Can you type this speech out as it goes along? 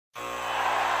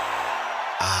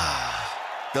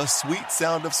The sweet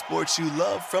sound of sports you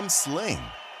love from Sling.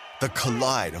 The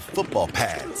collide of football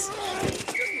pads.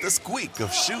 The squeak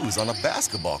of shoes on a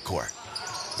basketball court.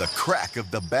 The crack of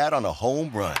the bat on a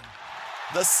home run.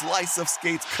 The slice of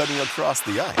skates cutting across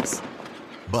the ice.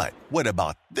 But what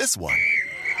about this one?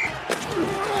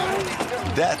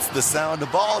 That's the sound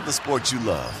of all the sports you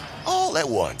love, all at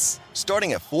once.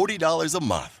 Starting at $40 a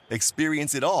month.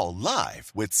 Experience it all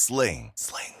live with Sling.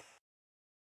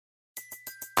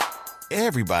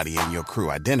 Everybody in your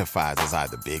crew identifies as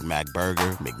either Big Mac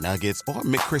Burger, McNuggets, or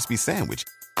McCrispy Sandwich.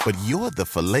 But you're the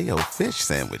Filet-O-Fish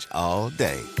Sandwich all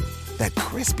day. That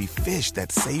crispy fish,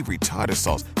 that savory tartar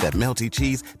sauce, that melty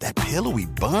cheese, that pillowy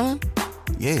bun.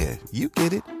 Yeah, you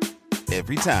get it.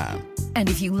 Every time. And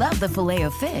if you love the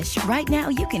Filet-O-Fish, right now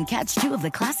you can catch two of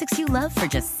the classics you love for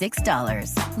just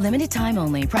 $6. Limited time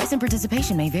only. Price and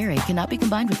participation may vary. Cannot be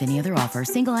combined with any other offer.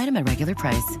 Single item at regular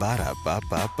price.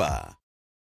 Ba-da-ba-ba-ba.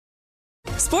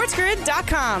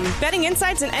 SportsGrid.com. Betting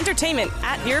insights and entertainment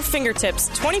at your fingertips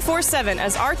 24/7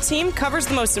 as our team covers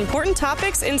the most important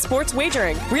topics in sports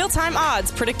wagering. Real-time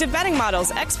odds, predictive betting models,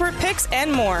 expert picks,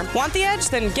 and more. Want the edge?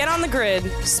 Then get on the grid.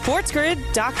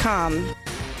 SportsGrid.com.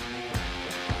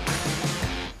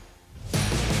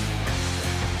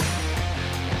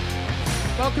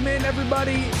 Welcome in,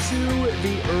 everybody, to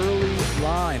the early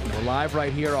line. We're live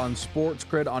right here on Sports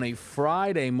Grid on a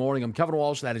Friday morning. I'm Kevin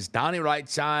Walsh. That is Donnie right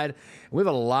side. We have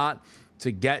a lot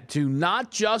to get to, not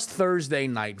just Thursday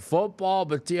night football,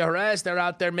 but TRS, they're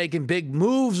out there making big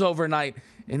moves overnight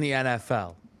in the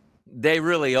NFL. They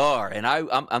really are, and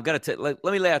I'm going to let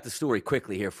me lay out the story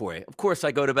quickly here for you. Of course,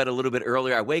 I go to bed a little bit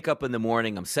earlier. I wake up in the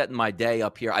morning. I'm setting my day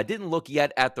up here. I didn't look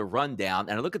yet at the rundown,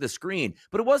 and I look at the screen,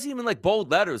 but it wasn't even like bold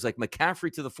letters like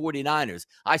McCaffrey to the 49ers.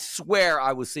 I swear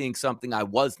I was seeing something I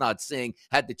was not seeing.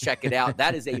 Had to check it out.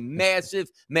 That is a massive,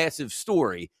 massive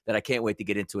story that I can't wait to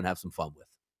get into and have some fun with.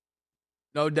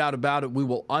 No doubt about it. We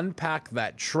will unpack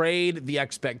that trade, the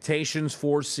expectations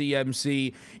for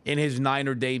CMC in his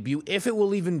Niner debut, if it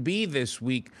will even be this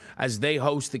week as they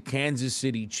host the Kansas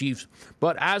City Chiefs.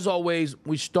 But as always,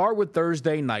 we start with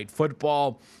Thursday night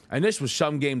football, and this was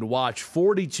some game to watch.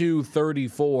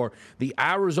 42-34, the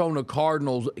Arizona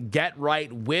Cardinals get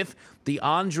right with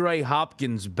DeAndre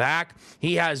Hopkins back.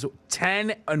 He has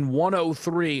 10 and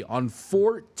 103 on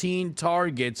 14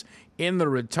 targets in the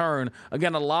return.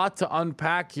 Again, a lot to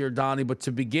unpack here, Donnie, but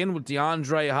to begin with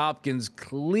DeAndre Hopkins,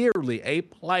 clearly a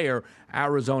player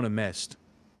Arizona missed.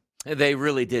 They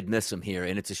really did miss him here,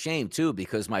 and it's a shame, too,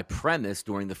 because my premise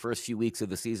during the first few weeks of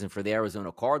the season for the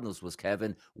Arizona Cardinals was,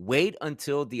 Kevin, wait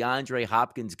until DeAndre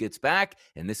Hopkins gets back,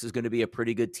 and this is going to be a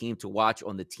pretty good team to watch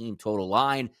on the team total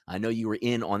line. I know you were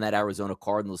in on that Arizona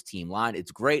Cardinals team line.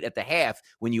 It's great at the half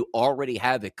when you already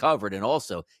have it covered, and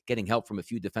also getting help from a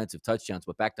few defensive touchdowns.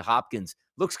 But back to Hopkins,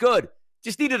 looks good.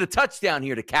 Just needed a touchdown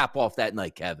here to cap off that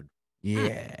night, Kevin.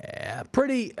 Yeah,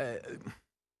 pretty...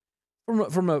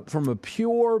 From a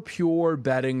pure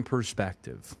betting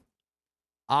perspective,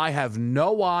 I have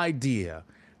no idea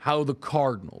how the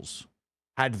Cardinals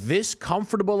had this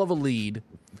comfortable of a lead,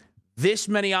 this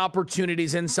many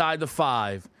opportunities inside the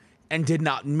 5, and did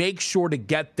not make sure to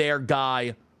get their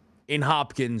guy in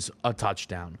Hopkins a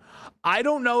touchdown. I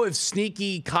don't know if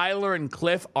sneaky Kyler and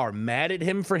Cliff are mad at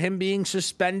him for him being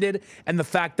suspended and the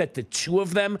fact that the two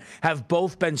of them have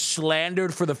both been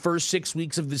slandered for the first 6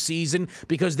 weeks of the season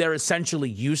because they're essentially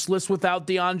useless without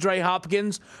DeAndre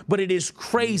Hopkins. But it is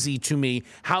crazy to me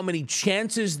how many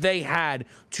chances they had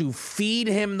to feed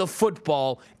him the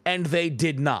football and they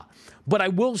did not. But I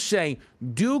will say,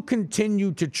 do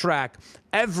continue to track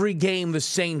every game the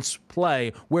Saints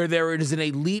play where there is an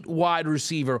elite wide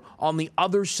receiver on the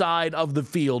other side of the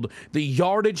field. The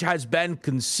yardage has been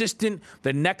consistent.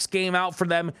 The next game out for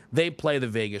them, they play the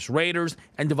Vegas Raiders,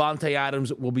 and Devontae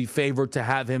Adams will be favored to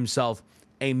have himself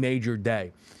a major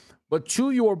day. But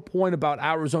to your point about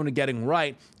Arizona getting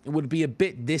right, it would be a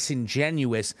bit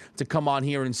disingenuous to come on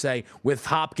here and say, with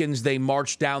Hopkins, they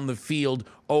marched down the field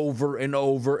over and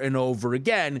over and over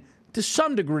again. To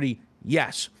some degree,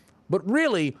 yes. But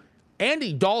really,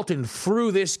 Andy Dalton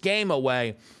threw this game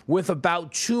away with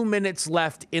about 2 minutes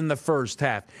left in the first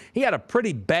half. He had a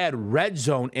pretty bad red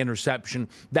zone interception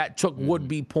that took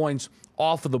would-be points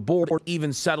off of the board, or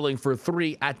even settling for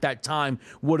 3 at that time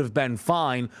would have been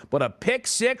fine. But a pick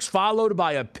six followed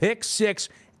by a pick six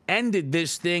ended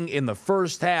this thing in the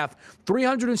first half.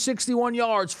 361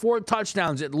 yards, 4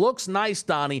 touchdowns. It looks nice,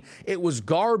 Donnie. It was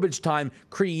garbage time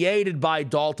created by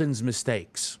Dalton's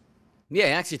mistakes. Yeah,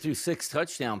 he actually threw 6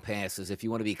 touchdown passes, if you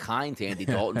want to be kind to Andy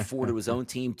Dalton. 4 to his own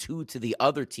team, 2 to the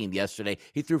other team yesterday.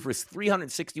 He threw for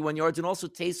 361 yards, and also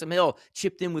Taysom Hill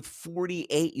chipped in with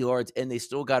 48 yards, and they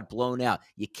still got blown out.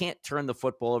 You can't turn the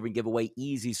football over and give away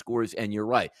easy scores, and you're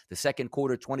right. The second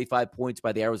quarter, 25 points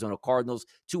by the Arizona Cardinals.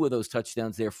 2 of those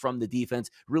touchdowns there from the defense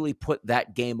really put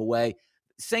that game away.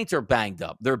 Saints are banged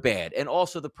up. They're bad. And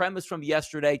also the premise from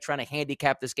yesterday, trying to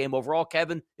handicap this game overall,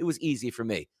 Kevin, it was easy for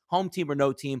me. Home team or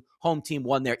no team, home team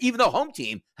won there, even though home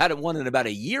team hadn't won in about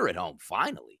a year at home,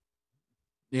 finally.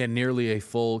 Yeah, nearly a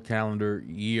full calendar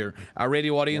year. Our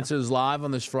radio audience is live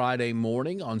on this Friday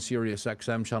morning on Sirius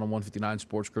XM, Channel 159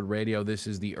 Sports Grid Radio. This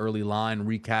is the early line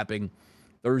recapping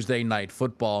Thursday night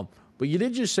football. But you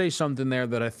did just say something there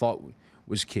that I thought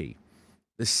was key.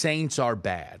 The Saints are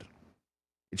bad.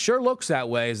 It sure looks that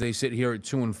way as they sit here at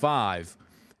 2-5.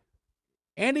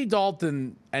 Andy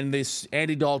Dalton and this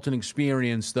Andy Dalton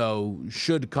experience, though,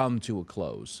 should come to a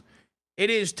close. It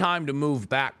is time to move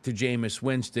back to Jameis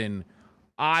Winston.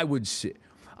 I would say,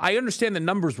 I understand the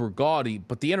numbers were gaudy,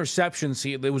 but the interceptions,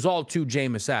 it was all too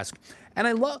Jameis-esque. And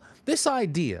I love this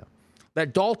idea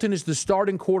that Dalton is the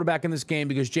starting quarterback in this game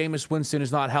because Jameis Winston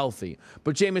is not healthy,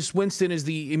 but Jameis Winston is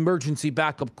the emergency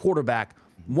backup quarterback.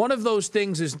 One of those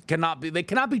things cannot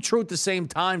be true at the same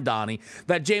time, Donnie,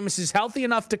 that Jameis is healthy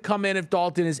enough to come in if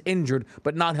Dalton is injured,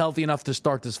 but not healthy enough to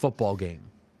start this football game.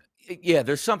 Yeah,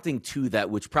 there's something to that,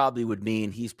 which probably would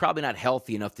mean he's probably not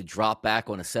healthy enough to drop back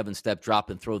on a 7-step drop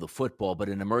and throw the football, but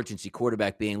an emergency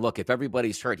quarterback being, look, if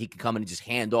everybody's hurt, he can come in and just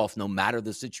hand off no matter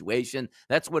the situation.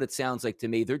 That's what it sounds like to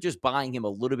me. They're just buying him a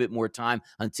little bit more time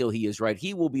until he is right.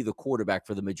 He will be the quarterback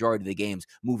for the majority of the games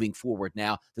moving forward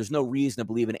now. There's no reason to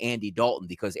believe in Andy Dalton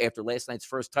because after last night's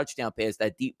first touchdown pass,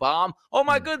 that deep bomb, oh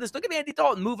my goodness, look at Andy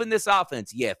Dalton moving this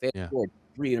offense. Yeah, fast forward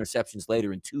 3 interceptions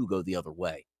later and 2 go the other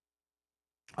way.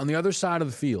 On the other side of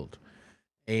the field,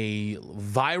 a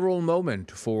viral moment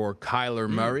for Kyler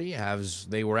Murray as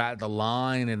they were at the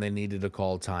line and they needed to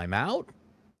call timeout.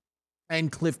 And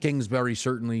Cliff Kingsbury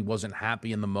certainly wasn't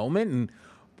happy in the moment. And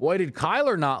boy, did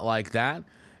Kyler not like that.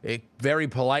 Very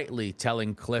politely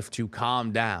telling Cliff to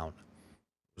calm down.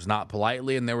 It was not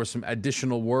politely, and there were some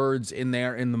additional words in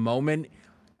there in the moment.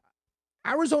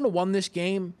 Arizona won this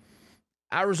game.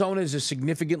 Arizona is a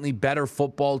significantly better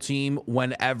football team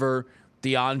whenever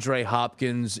DeAndre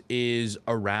Hopkins is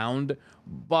around,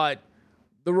 but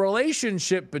the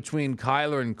relationship between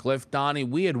Kyler and Cliff, Donnie,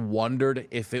 we had wondered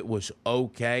if it was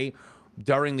okay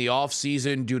during the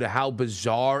offseason due to how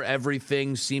bizarre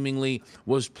everything seemingly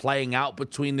was playing out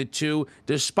between the two.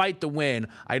 Despite the win,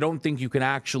 I don't think you can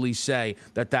actually say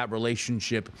that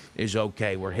relationship is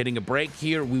okay. We're hitting a break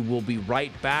here. We will be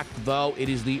right back, though. It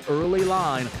is the early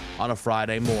line on a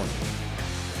Friday morning.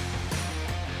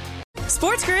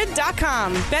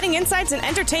 SportsGrid.com. Betting insights and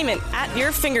entertainment at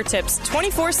your fingertips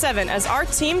 24/7 as our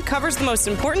team covers the most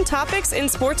important topics in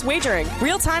sports wagering.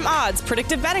 Real-time odds,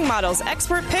 predictive betting models,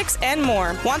 expert picks, and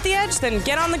more. Want the edge? Then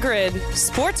get on the grid.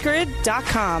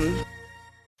 SportsGrid.com.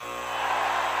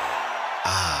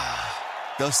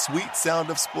 The sweet sound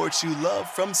of sports you love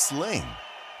from Sling.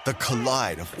 The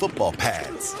collide of football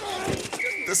pads.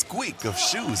 The squeak of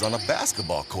shoes on a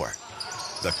basketball court.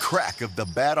 The crack of the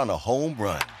bat on a home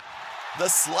run. The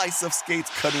slice of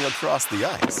skates cutting across the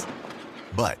ice.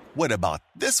 But what about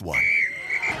this one?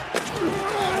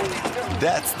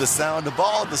 That's the sound of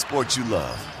all the sports you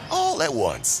love, all at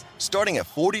once. Starting at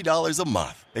 $40 a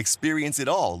month. Experience it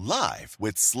all live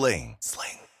with Sling.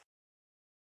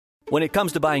 When it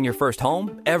comes to buying your first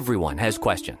home, everyone has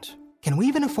questions. Can we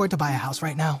even afford to buy a house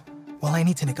right now? Well, I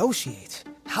need to negotiate.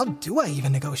 How do I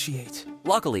even negotiate?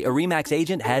 Luckily, a RE/MAX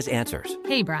agent has answers.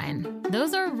 Hey, Brian,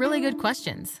 those are really good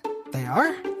questions. They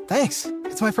are? Thanks.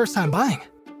 It's my first time buying.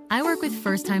 I work with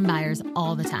first-time buyers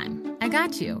all the time. I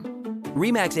got you.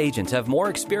 RE/MAX agents have more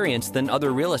experience than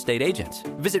other real estate agents.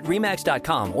 Visit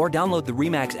RE/MAX.com or download the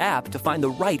RE/MAX app to find the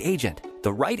right agent.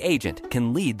 The right agent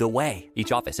can lead the way.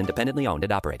 Each office independently owned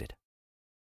and operated.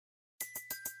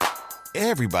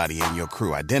 Everybody in your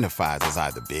crew identifies as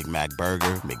either Big Mac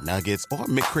Burger, McNuggets, or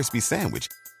McCrispy Sandwich.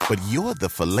 But you're the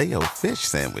Filet-O-Fish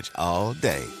Sandwich all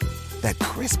day. That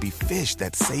crispy fish,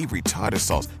 that savory tartar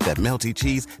sauce, that melty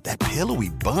cheese, that pillowy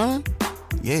bun.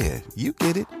 Yeah, you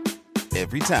get it.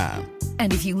 Every time.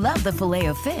 And if you love the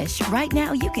Filet-O-Fish, right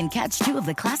now you can catch 2 of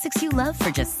the classics you love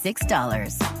for just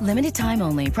 $6. Limited time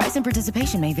only. Price and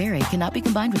participation may vary. Cannot be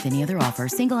combined with any other offer.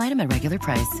 Single item at regular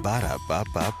price.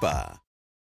 Ba-da-ba-ba-ba.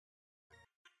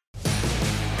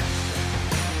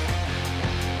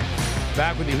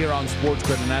 Back with you here on Sports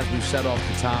Grid, and as we said off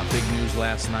the top, big news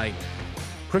last night.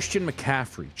 Christian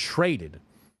McCaffrey traded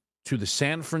to the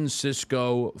San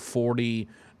Francisco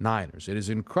 49ers. It is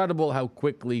incredible how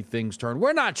quickly things turn.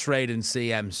 We're not trading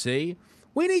CMC.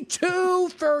 We need 2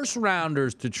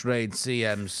 first-rounders to trade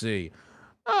CMC.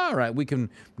 All right, we can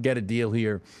get a deal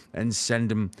here and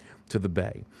send him to the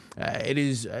Bay. It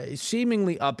is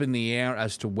seemingly up in the air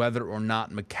as to whether or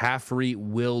not McCaffrey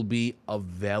will be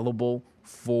available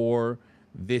for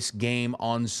this game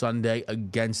on Sunday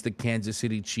against the Kansas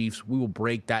City Chiefs. We will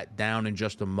break that down in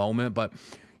just a moment, but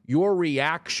your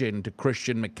reaction to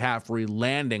Christian McCaffrey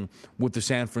landing with the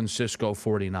San Francisco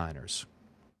 49ers?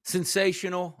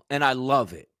 Sensational, and I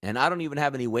love it. And I don't even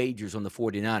have any wagers on the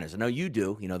 49ers. I know you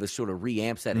do. This sort of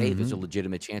reamps that, hey, there's a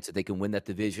legitimate chance that they can win that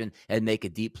division and make a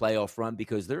deep playoff run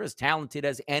because they're as talented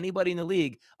as anybody in the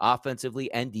league,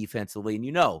 offensively and defensively.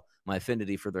 And my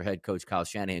affinity for their head coach, Kyle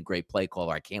Shanahan, great play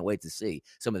caller. I can't wait to see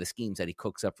some of the schemes that he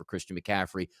cooks up for Christian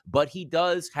McCaffrey. But he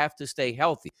does have to stay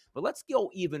healthy. But let's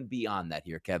go even beyond that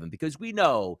here, Kevin, because we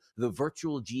know the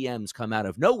virtual GMs come out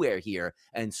of nowhere here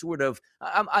and sort of,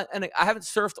 I haven't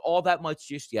surfed all that much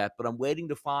just yet, but I'm waiting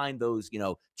to find those,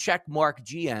 check mark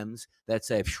GMs that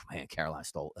say, man, Carolina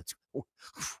stole it.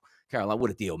 Carolina,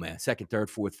 what a deal, man. 2nd, 3rd,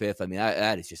 4th, 5th. I mean,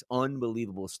 that is just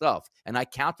unbelievable stuff. And I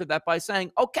countered that by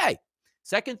saying, okay,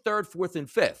 2nd, 3rd, 4th, and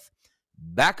 5th,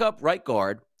 backup right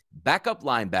guard, backup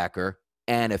linebacker,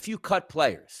 and a few cut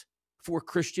players for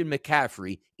Christian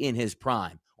McCaffrey in his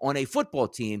prime on a football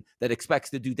team that expects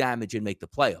to do damage and make the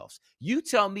playoffs. You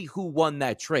tell me who won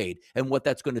that trade and what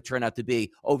that's going to turn out to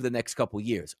be over the next couple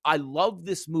years. I love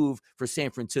this move for San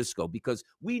Francisco because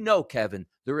we know, Kevin,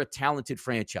 they're a talented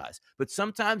franchise, but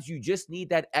sometimes you just need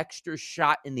that extra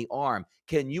shot in the arm.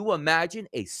 Can you imagine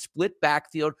a split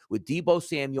backfield with Deebo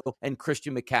Samuel and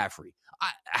Christian McCaffrey?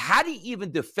 How do you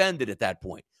even defend it at that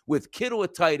point? With Kittle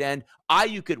at tight end,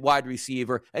 Ayuk at wide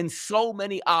receiver, and so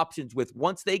many options with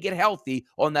once they get healthy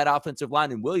on that offensive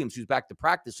line, and Williams, who's back to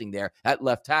practicing there at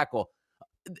left tackle.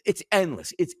 It's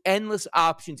endless. It's endless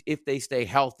options if they stay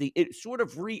healthy. It sort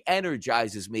of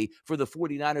re-energizes me for the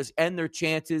 49ers and their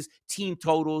chances, team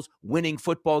totals, winning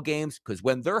football games, because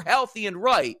when they're healthy and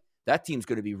right, that team's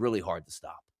going to be really hard to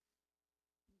stop.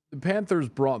 The Panthers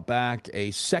brought back a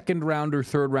 2nd rounder,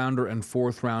 3rd rounder, and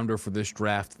 4th rounder for this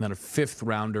draft, and then a 5th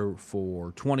rounder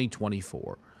for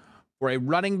 2024. For a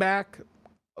running back,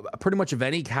 pretty much of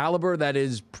any caliber, that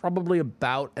is probably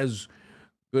about as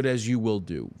good as you will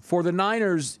do. For the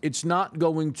Niners, it's not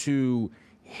going to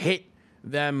hit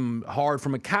them hard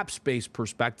from a cap space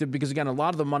perspective because, again, a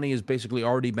lot of the money has basically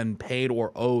already been paid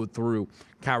or owed through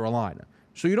Carolina.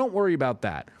 So you don't worry about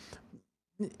that.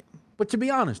 But to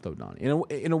be honest, though, Donnie,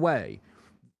 in a way,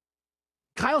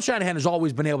 Kyle Shanahan has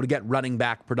always been able to get running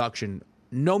back production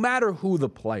no matter who the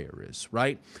player is,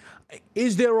 right?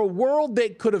 Is there a world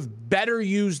that could have better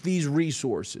used these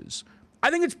resources? I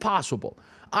think it's possible.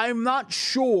 I'm not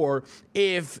sure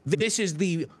if this is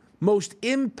the most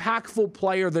impactful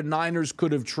player the Niners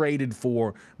could have traded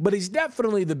for, but he's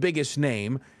definitely the biggest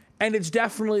name, and it's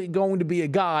definitely going to be a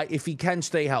guy, if he can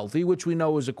stay healthy, which we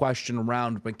know is a question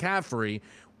around McCaffrey,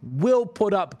 will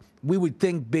put up, we would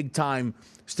think, big-time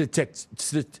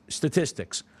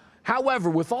statistics. However,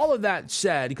 with all of that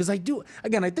said, because I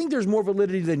think there's more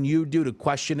validity than you do to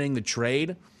questioning the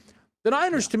trade, the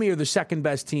Niners, to me, are the 2nd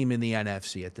best team in the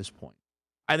NFC at this point.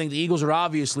 I think the Eagles are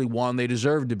obviously 1. They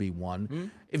deserve to be 1. Mm-hmm.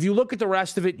 If you look at the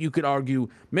rest of it, you could argue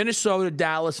Minnesota,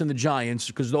 Dallas, and the Giants,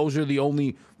 because those are the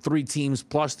only 3 teams,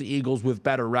 plus the Eagles, with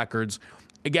better records.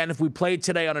 Again, if we played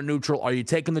today on a neutral, are you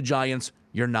taking the Giants?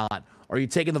 You're not. Are you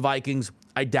taking the Vikings?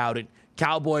 I doubt it.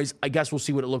 Cowboys, I guess we'll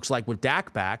see what it looks like with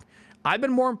Dak back. I've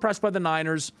been more impressed by the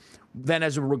Niners than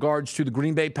as regards to the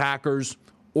Green Bay Packers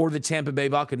or the Tampa Bay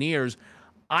Buccaneers.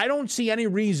 I don't see any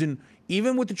reason,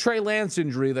 even with the Trey Lance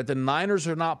injury, that the Niners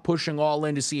are not pushing all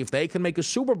in to see if they can make a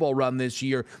Super Bowl run this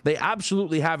year. They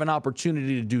absolutely have an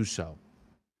opportunity to do so.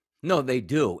 No, they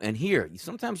do. And here,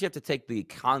 sometimes you have to take the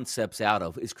concepts out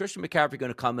of, is Christian McCaffrey going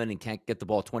to come in and can't get the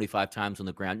ball 25 times on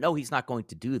the ground? No, he's not going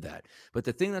to do that. But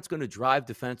the thing that's going to drive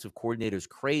defensive coordinators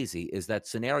crazy is that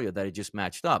scenario that I just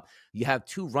matched up. You have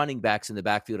 2 running backs in the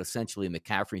backfield, essentially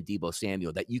McCaffrey and Deebo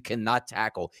Samuel, that you cannot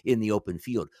tackle in the open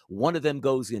field. One of them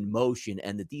goes in motion,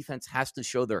 and the defense has to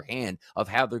show their hand of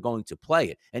how they're going to play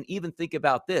it. And even think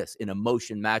about this, in a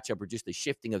motion matchup or just a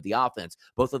shifting of the offense,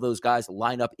 both of those guys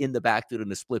line up in the backfield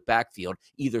in a split backfield,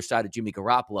 either side of Jimmy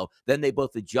Garoppolo. Then they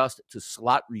both adjust to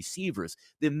slot receivers.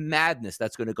 The madness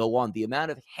that's going to go on, the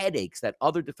amount of headaches that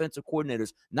other defensive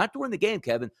coordinators, not during the game,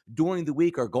 Kevin, during the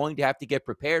week are going to have to get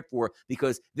prepared for,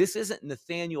 because this isn't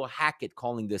Nathaniel Hackett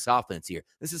calling this offense here.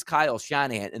 This is Kyle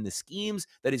Shanahan, and the schemes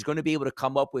that he's going to be able to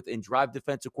come up with and drive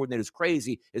defensive coordinators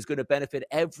crazy is going to benefit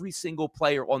every single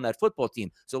player on that football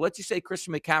team. So let's just say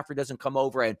Christian McCaffrey doesn't come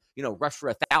over and, rush for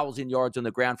 1,000 yards on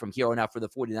the ground from here on out for the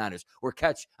 49ers, or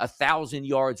catch 1,000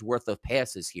 yards worth of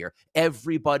passes here.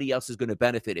 Everybody else is going to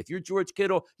benefit. If you're George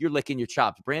Kittle, you're licking your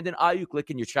chops. Brandon Ayuk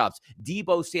licking your chops.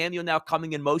 Deebo Samuel now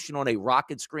coming in motion on a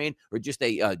rocket screen or just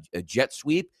a jet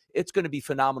sweep. It's going to be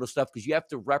phenomenal stuff, because you have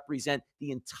to represent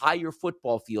the entire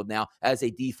football field now as a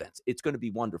defense. It's going to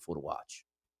be wonderful to watch.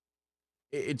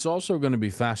 It's also going to be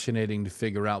fascinating to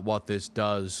figure out what this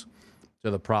does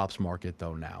to the props market,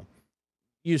 though, now.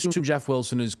 You assume Jeff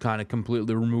Wilson is kind of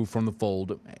completely removed from the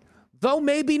fold, though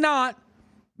maybe not,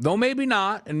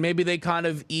 and maybe they kind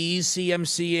of ease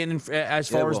CMC in as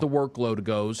far as the workload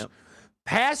goes. Yep.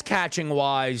 Pass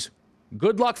catching-wise,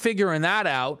 good luck figuring that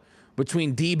out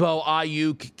between Deebo,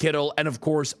 Ayuk, Kittle, and, of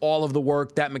course, all of the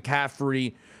work that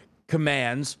McCaffrey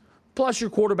commands. Plus, your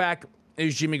quarterback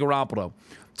is Jimmy Garoppolo.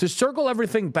 To circle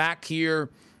everything back here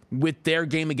with their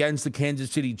game against the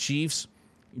Kansas City Chiefs,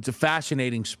 it's a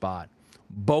fascinating spot.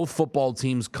 Both football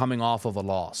teams coming off of a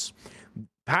loss.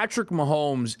 Patrick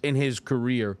Mahomes in his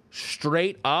career,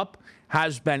 straight up,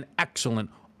 has been excellent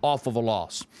off of a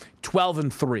loss.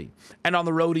 12-3. And on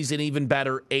the road, he's an even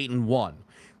better 8-1.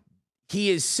 He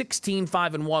is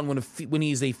 16-5-1 when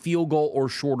he's a field goal or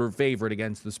shorter favorite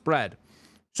against the spread.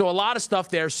 So a lot of stuff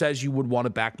there says you would want to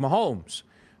back Mahomes.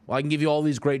 Well, I can give you all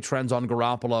these great trends on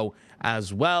Garoppolo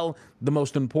as well. The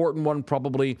most important one,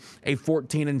 probably a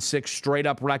 14-6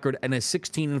 straight-up record and a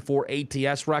 16-4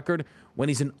 ATS record when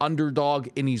he's an underdog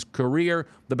in his career,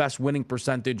 the best winning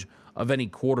percentage of any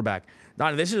quarterback.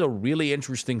 Now, this is a really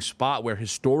interesting spot where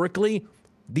historically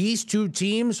these two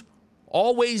teams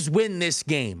always win this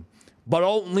game, but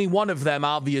only one of them,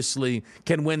 obviously,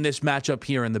 can win this matchup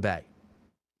here in the Bay.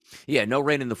 Yeah, no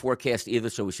rain in the forecast either,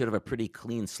 so we should have a pretty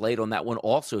clean slate on that one.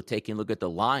 Also, taking a look at the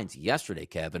lines yesterday,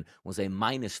 Kevin, was a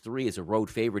 -3 as a road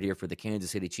favorite here for the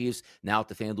Kansas City Chiefs. Now at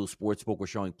the FanDuel Sportsbook, we're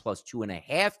showing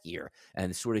 +2.5 here,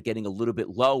 and sort of getting a little bit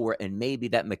lower, and maybe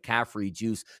that McCaffrey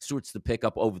juice starts to pick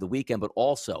up over the weekend. But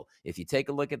also, if you take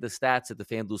a look at the stats at the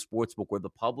FanDuel Sportsbook, where the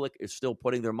public is still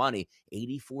putting their money,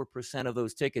 84% of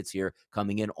those tickets here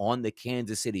coming in on the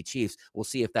Kansas City Chiefs. We'll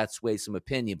see if that sways some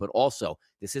opinion. But also,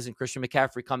 this isn't Christian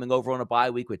McCaffrey coming over on a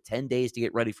bye week with 10 days to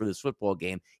get ready for this football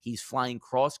game. He's flying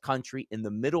cross country in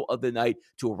the middle of the night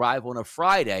to arrive on a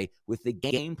Friday with the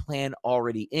game plan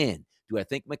already in. Do I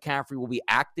think McCaffrey will be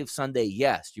active Sunday?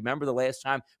 Yes. Do you remember the last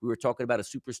time we were talking about a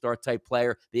superstar type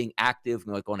player being active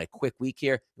like on a quick week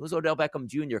here? It was Odell Beckham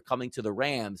Jr. coming to the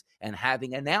Rams and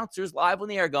having announcers live on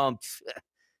the air going,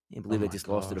 I can't believe I just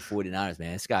lost to the 49ers,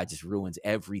 man. This guy just ruins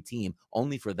every team,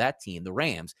 only for that team, the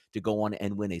Rams, to go on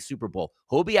and win a Super Bowl.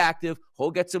 He'll be active.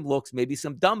 He'll get some looks, maybe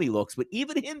some dummy looks. But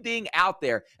even him being out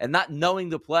there and not knowing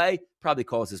the play probably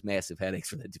causes massive headaches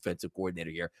for the defensive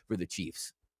coordinator here for the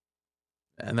Chiefs.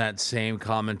 And that same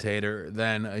commentator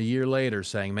then a year later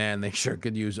saying, man, they sure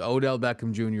could use Odell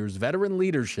Beckham Jr.'s veteran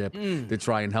leadership to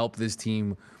try and help this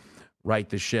team right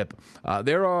the ship.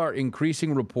 There are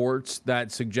increasing reports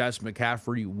that suggest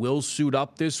McCaffrey will suit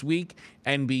up this week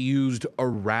and be used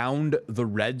around the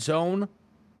red zone.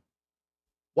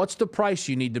 What's the price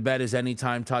you need to bet his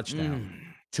anytime touchdown?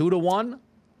 2-1?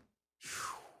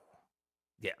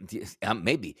 Yeah,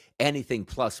 maybe anything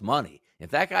plus money. If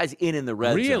that guy's in the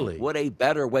red zone, what a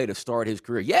better way to start his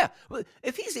career. Yeah,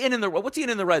 if he's what's he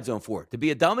in the red zone for? To be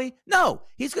a dummy? No,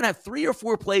 he's going to have 3 or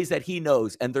 4 plays that he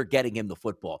knows, and they're getting him the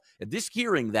football. And just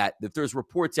hearing that, if there's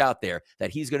reports out there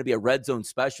that he's going to be a red zone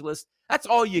specialist, that's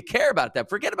all you care about. That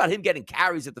forget about him getting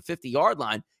carries at the 50-yard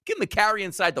line. Give him a carry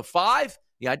inside the 5.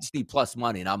 Yeah, I just need plus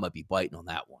money, and I'm going to be biting on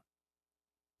that one.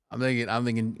 I'm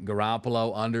thinking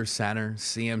Garoppolo under center,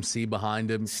 CMC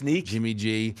behind him, sneak, Jimmy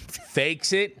G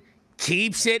fakes it,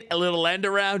 keeps it, a little end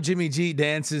around. Jimmy G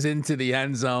dances into the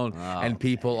end zone, and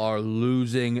people are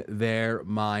losing their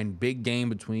mind. Big game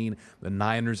between the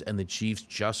Niners and the Chiefs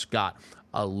just got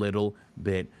a little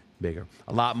bit bigger.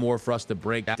 A lot more for us to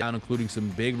break down, including some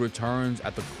big returns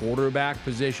at the quarterback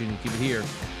position. You keep it here.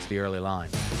 It's the early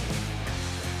line.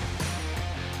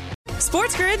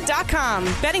 SportsGrid.com.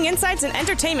 Betting insights and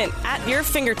entertainment at your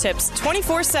fingertips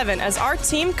 24/7 as our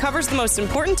team covers the most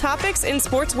important topics in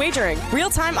sports wagering.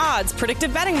 Real-time odds,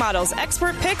 predictive betting models,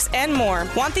 expert picks, and more.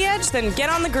 Want the edge? Then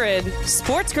get on the grid.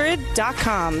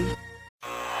 SportsGrid.com.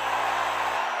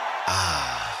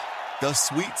 The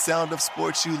sweet sound of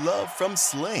sports you love from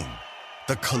Sling.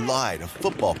 The collide of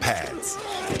football pads.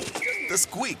 The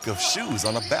squeak of shoes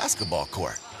on a basketball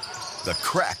court. The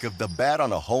crack of the bat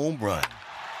on a home run.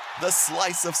 The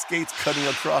slice of skates cutting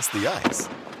across the ice.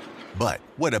 But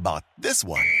what about this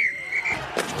one?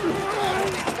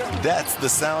 That's the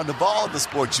sound of all the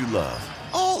sports you love,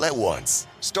 all at once.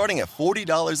 Starting at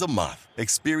 $40 a month.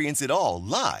 Experience it all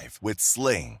live with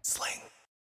Sling.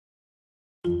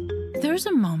 There's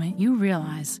a moment you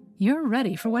realize you're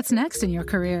ready for what's next in your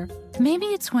career. Maybe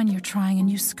it's when you're trying a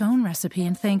new scone recipe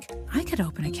and think, I could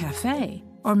open a cafe.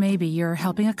 Or maybe you're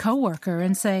helping a coworker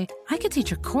and say, I could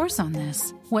teach a course on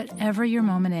this. Whatever your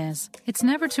moment is, it's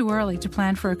never too early to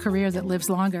plan for a career that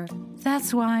lives longer.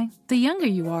 That's why, the younger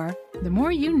you are, the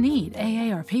more you need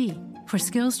AARP. For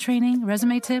skills training,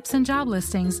 resume tips, and job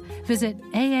listings, visit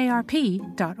aarp.org/work.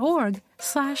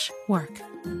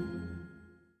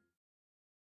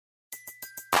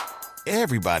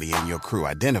 Everybody in your crew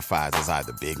identifies as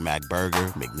either Big Mac Burger,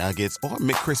 McNuggets, or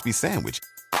McCrispy Sandwich.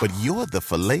 But you're the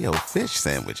Filet-O-Fish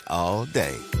Sandwich all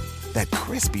day. That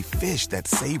crispy fish, that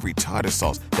savory tartar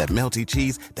sauce, that melty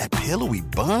cheese, that pillowy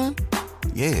bun.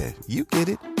 Yeah, you get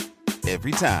it.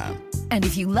 Every time. And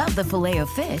if you love the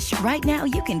Filet-O-Fish, right now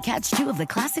you can catch two of the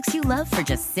classics you love for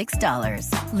just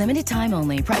 $6. Limited time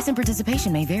only. Price and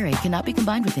participation may vary. Cannot be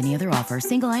combined with any other offer.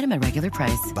 Single item at regular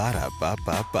price.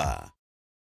 Ba-da-ba-ba-ba.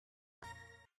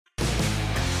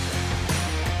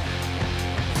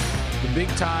 The big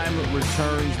time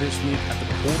returns this week at the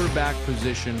quarterback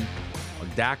position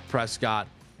of Dak Prescott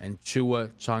and Tua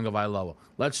Tagovailoa.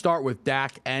 Let's start with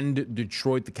Dak and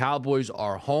Detroit. The Cowboys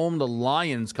are home. The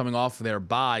Lions, coming off their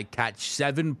bye, catch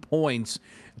 7 points.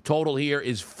 Total here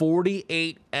is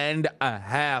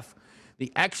 48.5.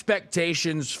 The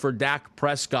expectations for Dak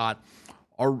Prescott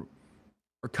are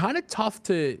kind of tough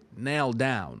to nail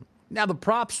down. Now, the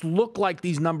props look like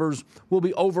these numbers will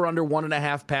be over under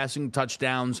 1.5 passing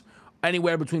touchdowns,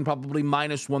 anywhere between probably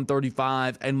minus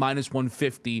 135 and minus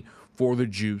 150 for the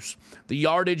juice. The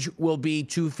yardage will be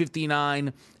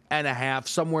 259.5,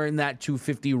 somewhere in that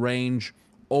 250 range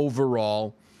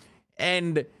overall.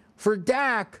 And for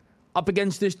Dak, up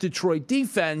against this Detroit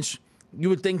defense, you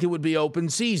would think it would be open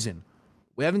season.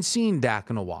 We haven't seen Dak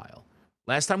in a while.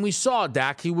 Last time we saw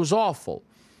Dak, he was awful.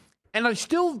 And I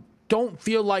still don't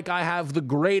feel like I have the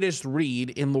greatest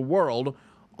read in the world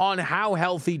on how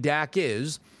healthy Dak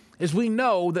is, as we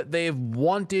know that they've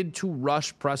wanted to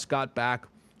rush Prescott back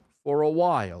for a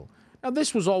while. Now,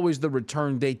 this was always the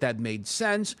return date that made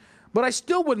sense, but I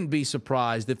still wouldn't be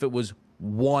surprised if it was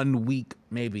 1 week,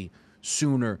 maybe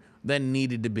sooner than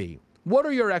needed to be. What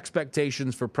are your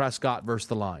expectations for Prescott versus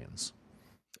the Lions?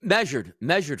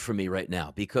 Measured for me right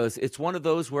now, because it's one of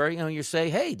those where, you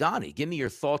say, hey, Donnie, give me your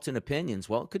thoughts and opinions.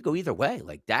 Well, it could go either way.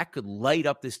 Like, Dak could light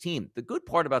up this team. The good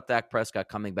part about Dak Prescott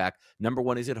coming back, number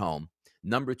one, is at home.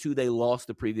 Number two, they lost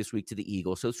the previous week to the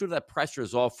Eagles. So sort of that pressure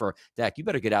is off for Dak. You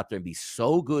better get out there and be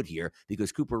so good here,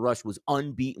 because Cooper Rush was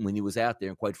unbeaten when he was out there.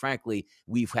 And quite frankly,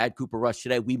 we've had Cooper Rush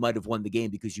today. We might have won the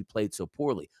game because you played so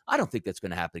poorly. I don't think that's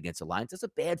going to happen against the Lions. It's a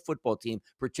bad football team,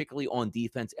 particularly on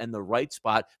defense, and the right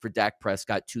spot for Dak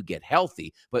Prescott to get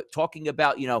healthy. But talking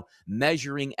about,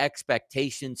 measuring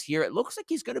expectations here, it looks like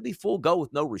he's going to be full go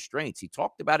with no restraints. He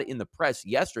talked about it in the press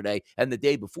yesterday and the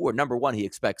day before. Number one, he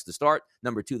expects to start.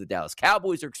 Number two, the Dallas Cowboys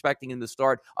are expecting him to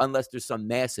start unless there's some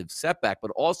massive setback,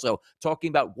 but also talking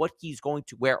about what he's going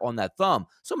to wear on that thumb.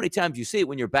 So many times you see it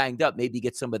when you're banged up, maybe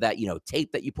get some of that,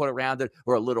 tape that you put around it,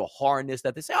 or a little harness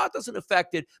that they say, it doesn't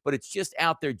affect it, but it's just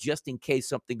out there just in case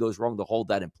something goes wrong to hold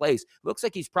that in place. Looks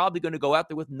like he's probably going to go out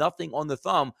there with nothing on the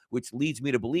thumb, which leads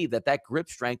me to believe that grip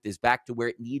strength is back to where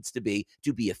it needs to be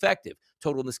effective.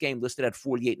 Total in this game listed at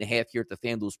 48.5 here at the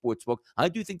FanDuel Sportsbook. I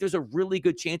do think there's a really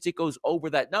good chance it goes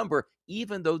over that number,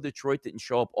 even though Detroit didn't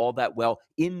show up all that well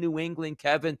in New England.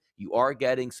 Kevin, you are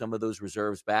getting some of those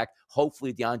reserves back.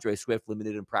 Hopefully, DeAndre Swift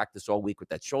limited in practice all week with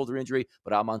that shoulder injury,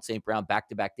 but Amon St. Brown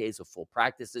back-to-back days of full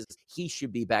practices. He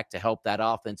should be back to help that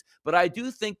offense. But I do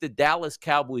think the Dallas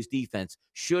Cowboys defense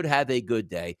should have a good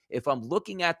day. If I'm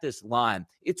looking at this line,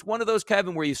 it's one of those,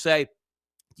 Kevin, where you say,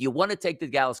 do you want to take the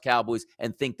Dallas Cowboys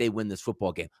and think they win this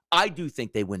football game? I do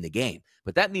think they win the game,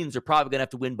 but that means they're probably going to have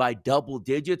to win by double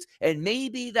digits, and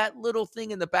maybe that little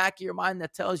thing in the back of your mind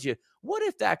that tells you, what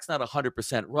if Dak's not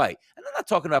 100% right? And I'm not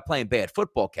talking about playing bad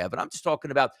football, Kevin. I'm just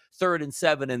talking about 3rd and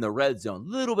 7 in the red zone,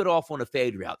 a little bit off on a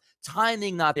fade route,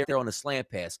 timing not there on a slant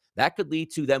pass. That could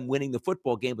lead to them winning the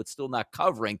football game, but still not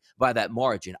covering by that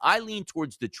margin. I lean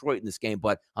towards Detroit in this game,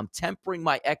 but I'm tempering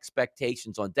my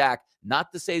expectations on Dak.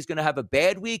 Not to say he's going to have a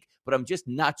bad week, but I'm just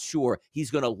not sure he's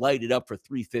going to light it up for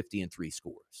 350 and 3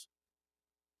 scores.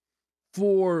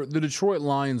 For the Detroit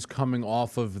Lions coming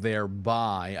off of their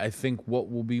bye, I think what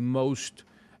will be most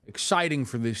exciting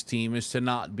for this team is to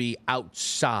not be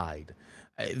outside.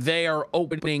 They are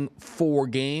opening 4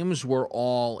 games. We're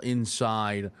all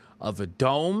inside of a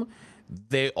dome.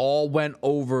 They all went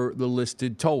over the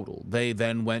listed total. They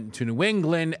then went to New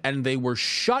England, and they were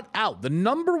shut out. The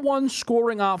number 1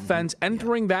 scoring offense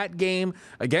entering that game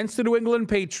against the New England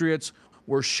Patriots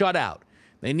were shut out.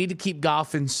 They need to keep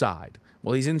Goff inside.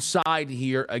 Well, he's inside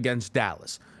here against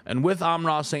Dallas. And with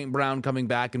Amon-Ra St. Brown coming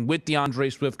back and with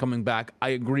DeAndre Swift coming back, I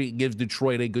agree it gives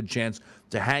Detroit a good chance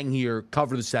to hang here,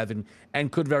 cover the 7,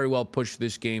 and could very well push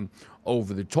this game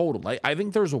over the total. I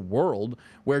think there's a world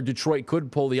where Detroit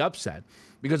could pull the upset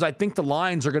because I think the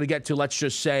Lions are going to get to, let's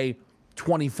just say,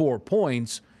 24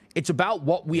 points. It's about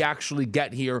what we actually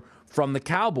get here from the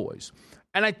Cowboys.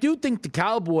 And I do think the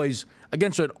Cowboys,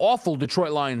 against an awful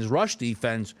Detroit Lions rush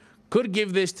defense, could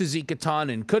give this to Zeke a ton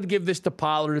and could give this to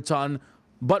Pollard a ton,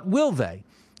 but will they?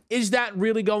 Is that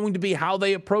really going to be how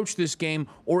they approach this game,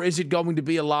 or is it going to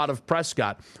be a lot of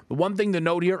Prescott? The one thing to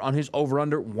note here on his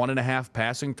over-under, 1.5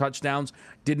 passing touchdowns,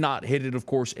 did not hit it, of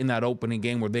course, in that opening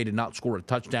game where they did not score a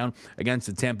touchdown against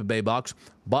the Tampa Bay Bucks.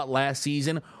 But last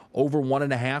season, over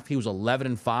 1.5, he was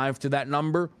 11-5 to that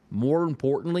number. More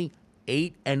importantly,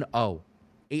 8-0.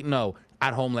 8-0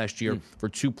 at home last year for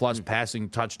 2+ passing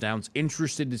touchdowns.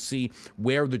 Interested to see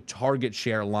where the target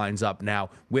share lines up now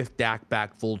with Dak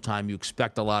back full-time. You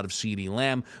expect a lot of CeeDee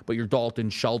Lamb, but your Dalton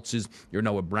Schultzes, your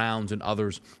Noah Browns, and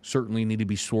others certainly need to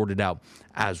be sorted out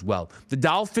as well. The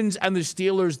Dolphins and the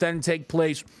Steelers then take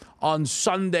place on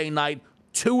Sunday night.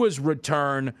 Tua's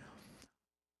return.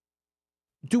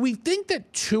 Do we think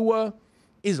that Tua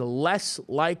is less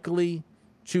likely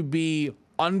to be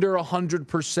under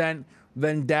 100%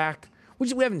 than Dak? We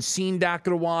haven't seen Dak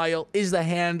in a while. Is the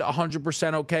hand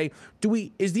 100% okay?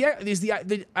 The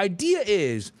idea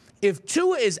is if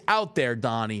Tua is out there,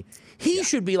 Donnie, he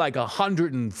should be like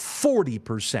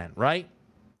 140%, right?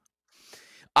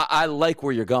 I like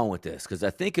where you're going with this because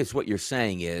I think it's what you're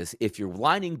saying is if you're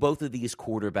lining both of these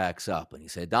quarterbacks up and you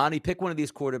say, Donnie, pick one of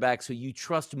these quarterbacks who you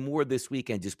trust more this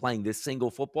weekend just playing this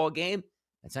single football game,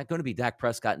 it's not going to be Dak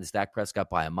Prescott, and it's Dak Prescott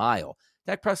by a mile.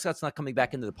 Dak Prescott's not coming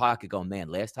back into the pocket going, man,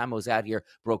 last time I was out here,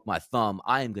 broke my thumb.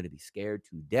 I am going to be scared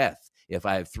to death if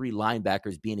I have 3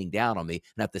 linebackers beating down on me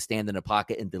and have to stand in the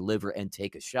pocket and deliver and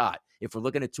take a shot. If we're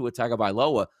looking at Tua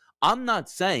Tagovailoa, I'm not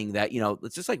saying that,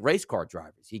 it's just like race car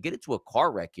drivers. You get into a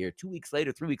car wreck here, 2 weeks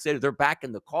later, 3 weeks later, they're back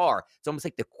in the car. It's almost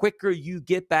like the quicker you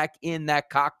get back in that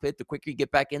cockpit, the quicker you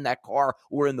get back in that car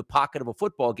or in the pocket of a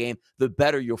football game, the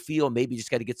better you'll feel. Maybe you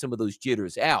just got to get some of those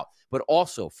jitters out. But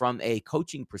also from a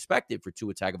coaching perspective for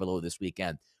Tua Tagovailoa this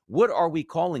weekend, what are we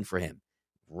calling for him?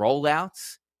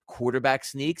 Rollouts? Quarterback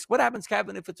sneaks? What happens,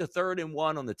 Kevin, if it's a 3rd and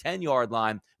 1 on the 10-yard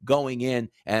line going in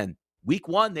and week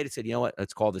 1, they just said, you know what,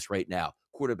 let's call this right now.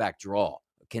 Quarterback draw.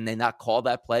 Can they not call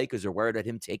that play because they're worried at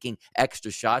him taking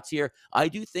extra shots here? I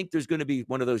do think there's going to be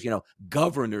one of those,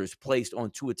 governors placed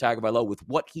on Tua Tagovailoa with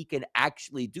what he can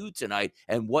actually do tonight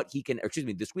and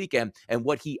this weekend and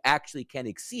what he actually can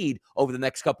exceed over the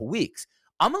next couple weeks.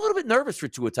 I'm a little bit nervous for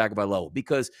Tua Tagovailoa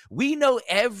because we know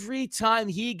every time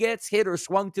he gets hit or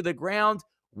swung to the ground,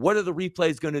 what are the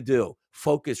replays going to do?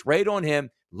 Focus right on him,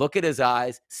 look at his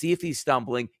eyes, see if he's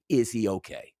stumbling. Is he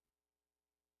okay?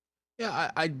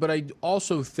 Yeah, but I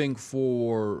also think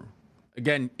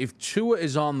if Tua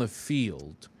is on the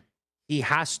field, he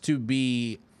has to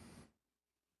be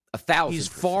 1,000%. He's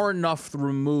far enough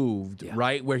removed,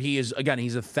 right, where he is, again,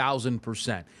 he's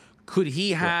 1,000%. Could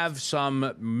he have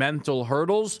some mental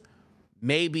hurdles?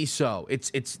 Maybe so.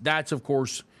 That's, of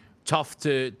course, tough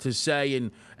to say,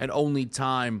 and only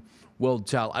time will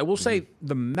tell. I will say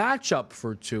the matchup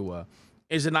for Tua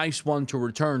is a nice one to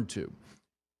return to.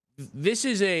 This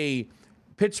is a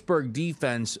Pittsburgh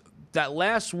defense that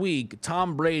last week,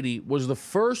 Tom Brady was the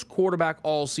first quarterback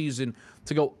all season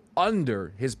to go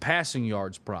under his passing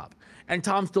yards prop. And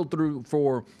Tom still threw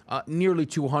for nearly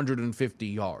 250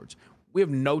 yards. We have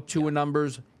no Tua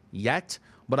numbers yet,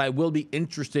 but I will be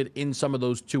interested in some of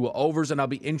those Tua overs, and I'll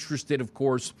be interested, of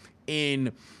course,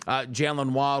 in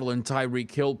Jalen Waddle and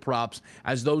Tyreek Hill props,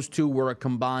 as those two were a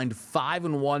combined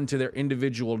 5-1 to their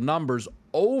individual numbers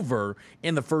over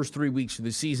in the first 3 weeks of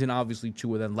the season. Obviously,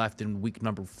 Tua then left in week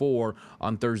number 4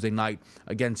 on Thursday night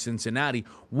against Cincinnati.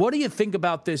 What do you think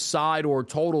about this side or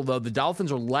total, though? The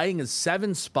Dolphins are laying a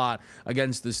 7 spot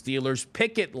against the Steelers.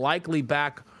 Pickett likely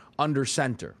back under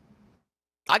center.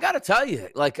 I got to tell you,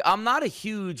 I'm not a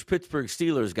huge Pittsburgh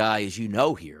Steelers guy, as you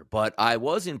know here, but I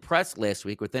was impressed last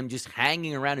week with them just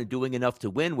hanging around and doing enough to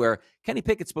win, where Kenny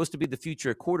Pickett's supposed to be the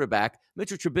future quarterback.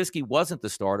 Mitchell Trubisky wasn't the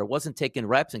starter, wasn't taking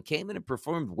reps, and came in and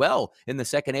performed well in the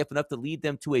second half, enough to lead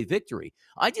them to a victory.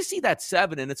 I just see that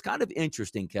 7, and it's kind of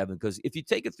interesting, Kevin, because if you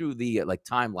take it through the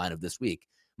timeline of this week,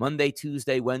 Monday,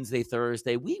 Tuesday, Wednesday,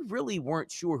 Thursday, we really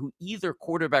weren't sure who either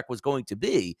quarterback was going to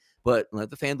be. But the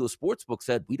FanDuel Sportsbook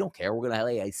said, we don't care. We're going to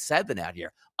lay a 7 out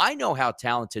here. I know how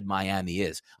talented Miami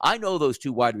is. I know those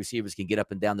 2 wide receivers can get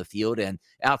up and down the field. And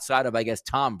outside of, I guess,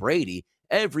 Tom Brady,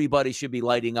 everybody should be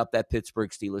lighting up that Pittsburgh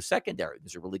Steelers secondary.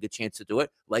 There's a really good chance to do it,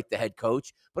 like the head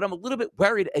coach. But I'm a little bit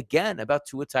worried, again, about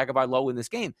Tua Tagovailoa in this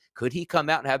game. Could he come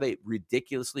out and have a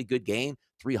ridiculously good game?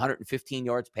 315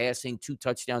 yards passing, 2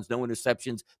 touchdowns, no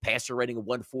interceptions, passer rating of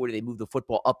 140. They move the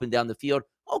football up and down the field.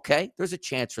 Okay, there's a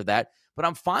chance for that. But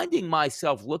I'm finding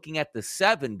myself looking at the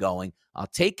 7 going, I'll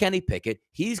take Kenny Pickett.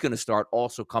 He's going to start,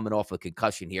 also coming off a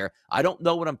concussion here. I don't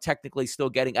know what I'm technically still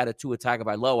getting out of Tua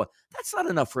Tagovailoa. That's not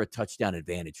enough for a touchdown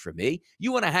advantage for me.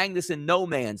 You want to hang this in no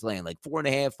man's land, like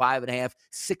 4.5, 5.5,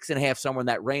 6.5, somewhere in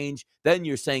that range. Then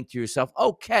you're saying to yourself,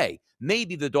 okay,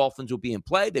 maybe the Dolphins will be in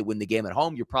play. They win the game at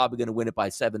home. You're probably going to win it by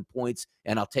 7 points,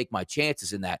 and I'll take my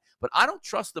chances in that. But I don't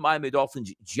trust the Miami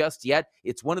Dolphins just yet.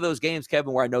 It's one of those games,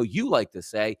 Kevin, where I know you like to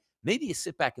say, maybe you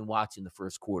sit back and watch in the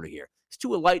first quarter here. Is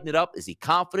Tua lighting it up? Is he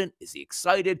confident? Is he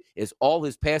excited? Is all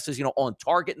his passes, on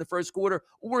target in the first quarter?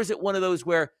 Or is it one of those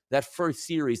where that first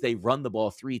series they run the ball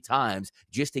 3 times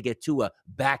just to get Tua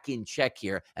back in check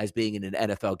here as being in an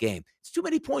NFL game? It's too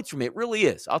many points for me. It really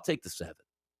is. I'll take the 7.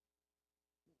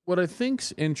 What I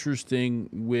think's interesting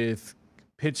with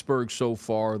Pittsburgh so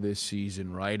far this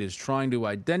season, right, is trying to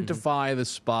identify the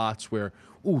spots where,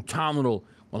 Tomlin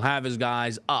will have his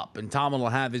guys up and Tomlin will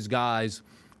have his guys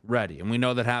ready. And we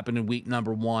know that happened in week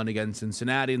number 1 against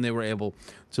Cincinnati, and they were able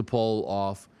to pull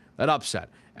off that upset.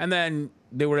 And then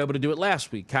they were able to do it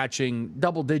last week, catching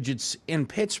double digits in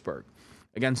Pittsburgh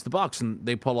against the Bucs, and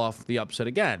they pull off the upset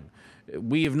again.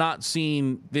 We have not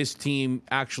seen this team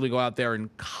actually go out there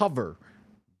and cover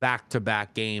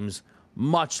back-to-back games,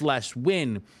 much less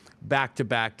win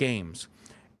back-to-back games.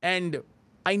 And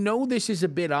I know this is a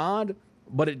bit odd,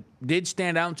 but it did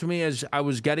stand out to me as I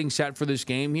was getting set for this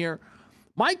game here.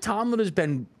 Mike Tomlin has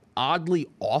been oddly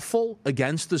awful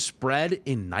against the spread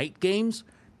in night games.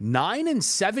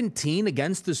 9-17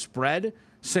 against the spread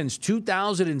since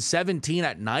 2017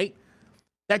 at night.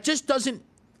 That just doesn't...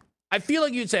 I feel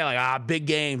like you'd say, big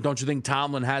game. Don't you think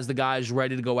Tomlin has the guys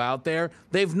ready to go out there?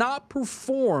 They've not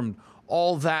performed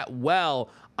all that well.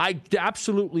 I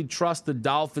absolutely trust the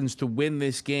Dolphins to win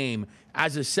this game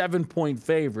as a 7-point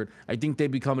favorite. I think they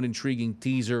become an intriguing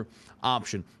teaser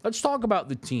option. Let's talk about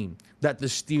the team that the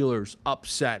Steelers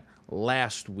upset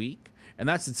last week, and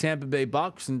that's the Tampa Bay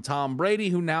Bucs and Tom Brady,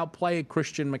 who now play a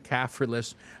Christian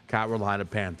McCaffrey-less Carolina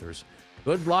Panthers.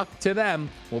 Good luck to them.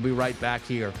 We'll be right back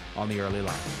here on the Early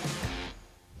Line.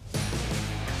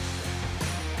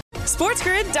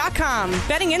 SportsGrid.com.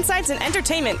 Betting insights and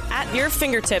entertainment at your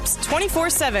fingertips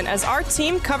 24/7 as our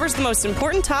team covers the most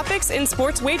important topics in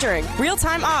sports wagering.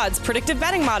 Real-time odds, predictive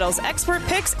betting models, expert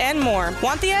picks, and more.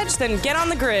 Want the edge? Then get on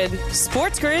the grid.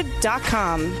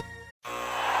 SportsGrid.com.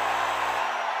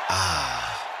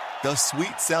 The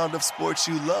sweet sound of sports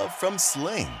you love from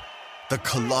Sling. The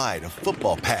collide of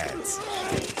football pads.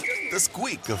 The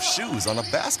squeak of shoes on a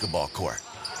basketball court.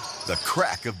 The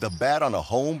crack of the bat on a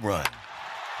home run.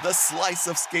 The slice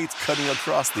of skates cutting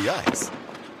across the ice.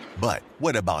 But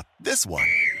what about this one?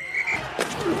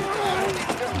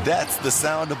 That's the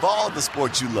sound of all the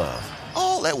sports you love,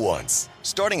 all at once.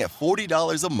 Starting at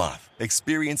 $40 a month.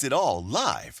 Experience it all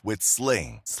live with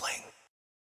Sling.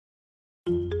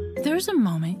 There's a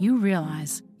moment you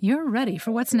realize you're ready for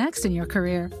what's next in your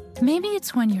career. Maybe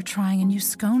it's when you're trying a new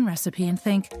scone recipe and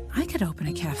think, I could open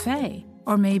a cafe.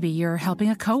 Or maybe you're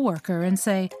helping a coworker and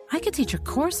say, I could teach a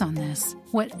course on this.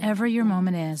 Whatever your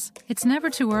moment is, it's never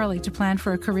too early to plan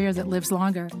for a career that lives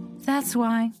longer. That's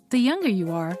why, the younger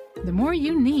you are, the more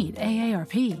you need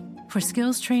AARP. For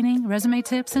skills training, resume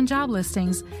tips, and job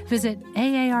listings, visit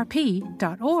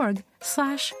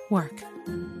aarp.org/work.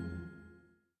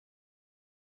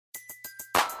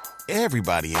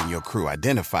 Everybody in your crew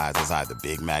identifies as either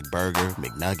Big Mac Burger,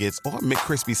 McNuggets, or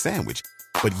McCrispy Sandwich.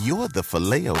 But you're the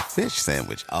Filet-O-Fish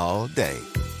Sandwich all day.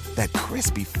 That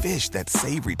crispy fish, that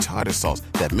savory tartar sauce,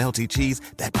 that melty cheese,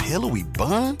 that pillowy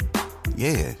bun.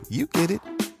 Yeah, you get it.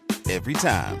 Every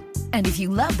time. And if you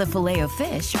love the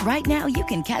Filet-O-Fish, right now you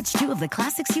can catch 2 of the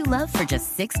classics you love for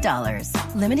just $6.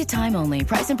 Limited time only.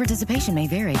 Price and participation may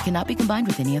vary. Cannot be combined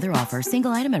with any other offer.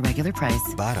 Single item at regular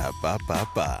price.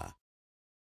 Ba-da-ba-ba-ba.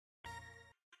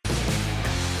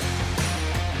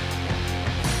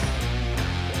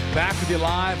 Back with you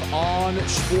live on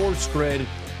Sports Grid.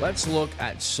 Let's look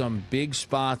at some big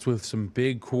spots with some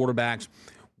big quarterbacks.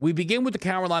 We begin with the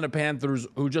Carolina Panthers,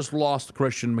 who just lost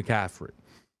Christian McCaffrey.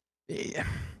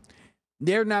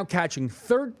 They're now catching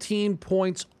 13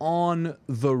 points on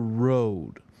the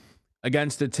road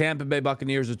against the Tampa Bay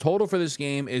Buccaneers. The total for this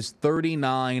game is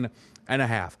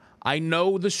 39.5. I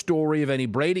know the story of any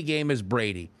Brady game is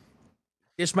Brady.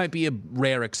 This might be a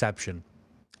rare exception.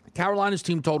 Carolina's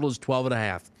team total is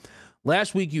 12.5.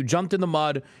 Last week, you jumped in the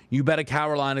mud. You bet a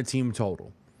Carolina team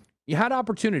total. You had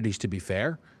opportunities, to be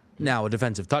fair. Now, a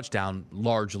defensive touchdown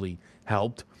largely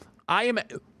helped.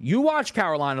 You watched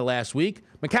Carolina last week.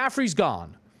 McCaffrey's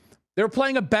gone. They're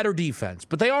playing a better defense,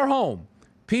 but they are home.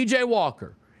 P.J.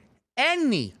 Walker.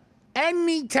 Any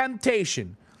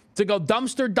temptation to go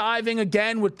dumpster diving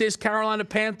again with this Carolina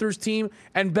Panthers team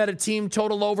and bet a team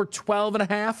total over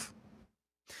 12.5?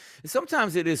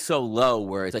 Sometimes it is so low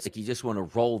where it's like you just want to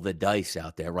roll the dice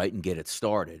out there, right, and get it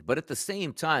started. But at the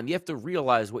same time, you have to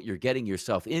realize what you're getting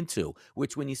yourself into,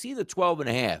 which when you see the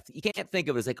 12.5, you can't think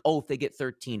of it as like, oh, if they get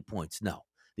 13 points. No,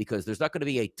 because there's not going to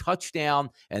be a touchdown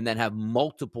and then have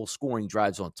multiple scoring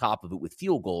drives on top of it with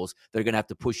field goals. They're going to have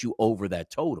to push you over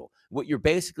that total. What you're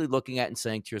basically looking at and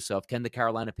saying to yourself, can the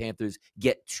Carolina Panthers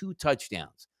get 2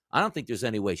 touchdowns? I don't think there's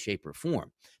any way, shape, or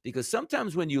form. Because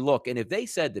sometimes when you look, and if they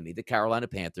said to me, the Carolina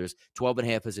Panthers,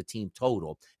 12.5 as a team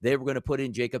total, they were going to put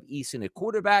in Jacob Eason at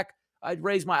quarterback, I'd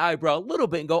raise my eyebrow a little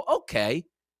bit and go, okay,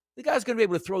 the guy's going to be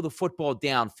able to throw the football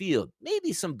downfield.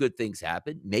 Maybe some good things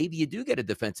happen. Maybe you do get a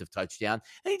defensive touchdown,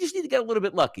 and you just need to get a little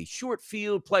bit lucky. Short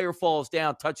field, player falls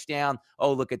down, touchdown.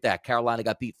 Oh, look at that. Carolina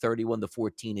got beat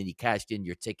 31-14, and you cashed in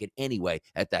your ticket anyway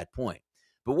at that point.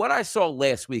 But what I saw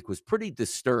last week was pretty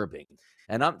disturbing.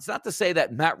 And it's not to say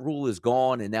that Matt Rule is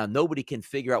gone and now nobody can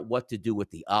figure out what to do with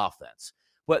the offense.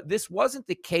 But this wasn't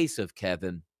the case of,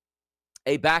 Kevin,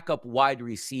 a backup wide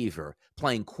receiver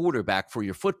playing quarterback for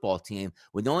your football team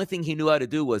when the only thing he knew how to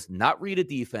do was not read a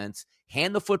defense,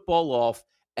 hand the football off,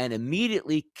 and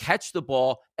immediately catch the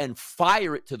ball and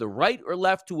fire it to the right or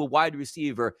left to a wide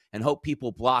receiver and hope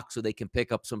people block so they can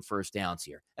pick up some first downs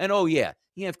here. And, oh, yeah,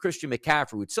 you have Christian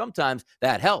McCaffrey, which sometimes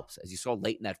that helps. As you saw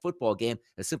late in that football game,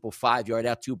 a simple 5-yard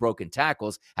out, 2 broken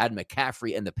tackles had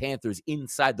McCaffrey and the Panthers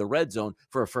inside the red zone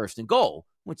for a 1st and goal,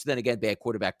 which then again, bad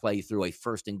quarterback play through a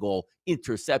 1st and goal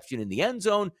interception in the end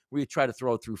zone where you try to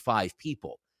throw it through 5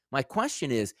 people. My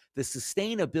question is the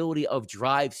sustainability of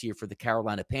drives here for the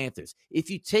Carolina Panthers. If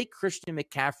you take Christian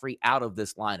McCaffrey out of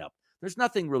this lineup, there's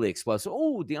nothing really explosive.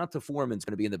 Oh, Deonta Foreman's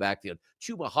going to be in the backfield.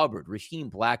 Chuba Hubbard,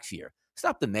 Raheem Blackshear.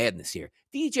 Stop the madness here.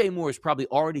 DJ Moore is probably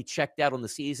already checked out on the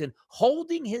season,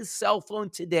 holding his cell phone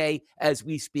today as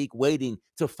we speak, waiting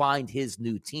to find his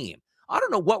new team. I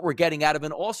don't know what we're getting out of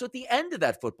it. Also, at the end of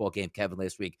that football game, Kevin,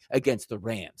 last week against the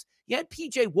Rams, you had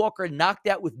P.J. Walker knocked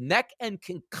out with neck and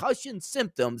concussion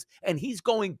symptoms, and he's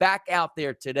going back out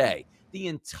there today. The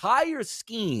entire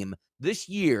scheme this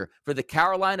year for the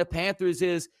Carolina Panthers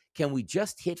is, can we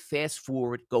just hit fast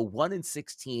forward, go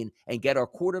 1-16, and get our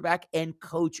quarterback and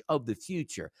coach of the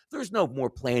future? There's no more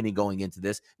planning going into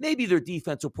this. Maybe their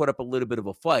defense will put up a little bit of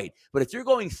a fight. But if you're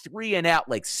going 3 and out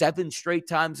like 7 straight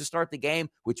times to start the game,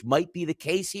 which might be the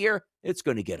case here, it's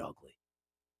going to get ugly.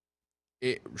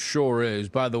 It sure is.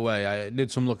 By the way, I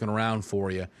did some looking around for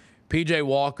you. P.J.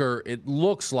 Walker, it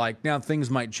looks like, now things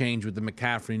might change with the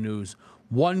McCaffrey news,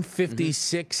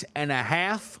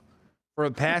 156.5 for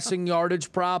a passing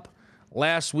yardage prop.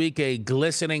 Last week, a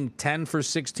glistening 10 for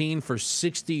 16 for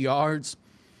 60 yards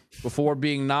before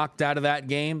being knocked out of that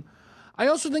game. I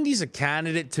also think he's a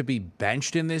candidate to be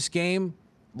benched in this game,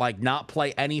 like not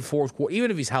play any fourth quarter, even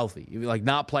if he's healthy, like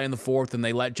not play in the fourth and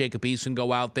they let Jacob Eason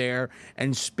go out there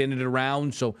and spin it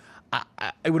around. So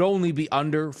it would only be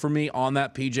under for me on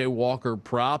that P.J. Walker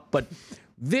prop. But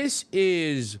this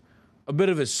is a bit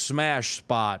of a smash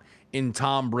spot in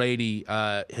Tom Brady,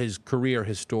 his career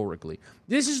historically.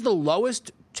 This is the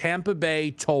lowest Tampa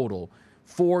Bay total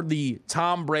for the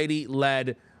Tom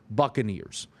Brady-led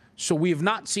Buccaneers. So we have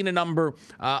not seen a number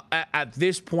at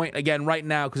this point, again, right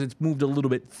now, because it's moved a little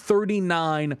bit,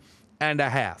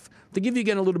 39.5. To give you,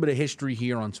 again, a little bit of history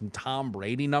here on some Tom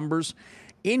Brady numbers,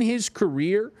 in his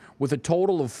career, with a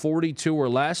total of 42 or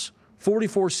less,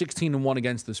 44-16-1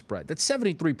 against the spread. That's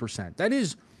 73%. That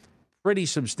is pretty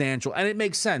substantial, and it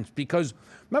makes sense because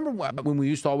remember when we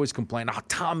used to always complain,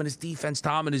 Tom and his defense,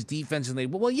 and they,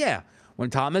 well, yeah, when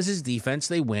Tom has his defense,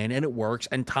 they win, and it works,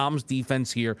 and Tom's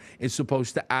defense here is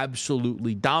supposed to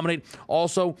absolutely dominate.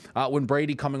 Also, when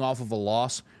Brady coming off of a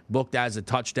loss, booked as a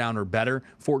touchdown or better,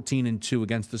 14-2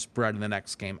 against the spread in the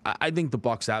next game. I think the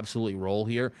Bucs absolutely roll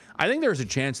here. I think there's a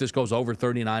chance this goes over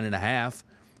 39.5.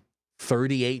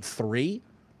 38-3.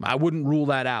 I wouldn't rule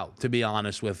that out, to be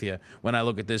honest with you, when I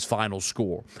look at this final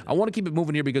score. I want to keep it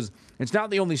moving here because it's not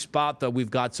the only spot that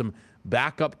we've got some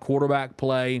backup quarterback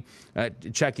play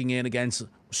checking in against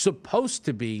supposed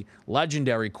to be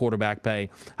legendary quarterback play.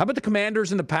 How about the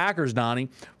Commanders and the Packers, Donnie?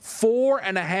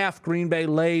 4.5 Green Bay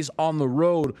lays on the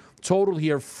road. Total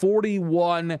here,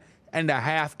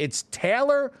 41.5. It's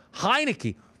Taylor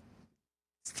Heineke.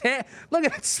 Look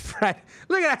at that spread.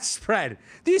 Look at that spread.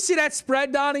 Do you see that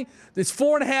spread, Donnie? It's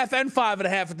 4.5 and 5.5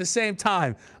 at the same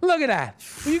time. Look at that.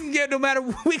 You can get no matter.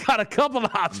 We got a couple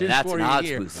of options that's for an you odds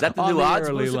here. boost. Is that the new odds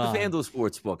boost at the FanDuel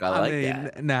Sportsbook? I like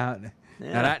that. Now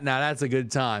that's a good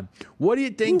time. What do you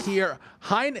think here?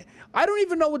 I don't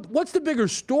even know what's the bigger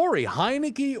story,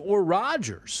 Heineke or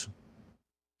Rodgers?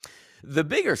 The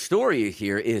bigger story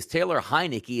here is Taylor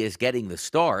Heineke is getting the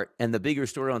start, and the bigger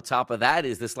story on top of that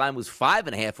is this line was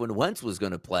 5.5 when Wentz was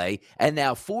going to play, and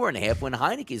now 4.5 when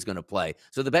Heineke is going to play.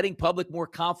 So the betting public more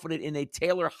confident in a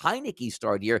Taylor Heineke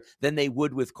start here than they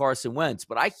would with Carson Wentz.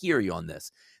 But I hear you on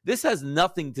this. This has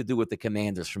nothing to do with the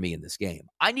Commanders for me in this game.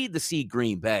 I need to see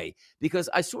Green Bay because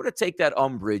I sort of take that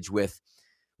umbrage with,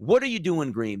 what are you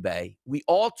doing, Green Bay? We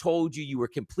all told you were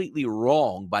completely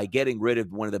wrong by getting rid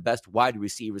of one of the best wide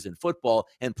receivers in football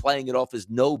and playing it off as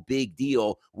no big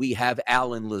deal. We have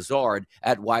Allen Lazard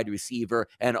at wide receiver,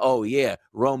 and oh yeah,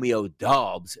 Romeo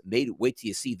Doubs. Wait till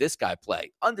you see this guy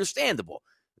play. Understandable.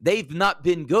 They've not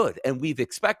been good, and we've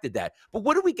expected that. But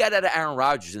what do we get out of Aaron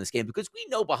Rodgers in this game? Because we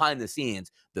know behind the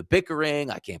scenes, the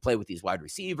bickering, I can't play with these wide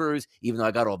receivers, even though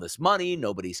I got all this money,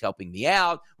 nobody's helping me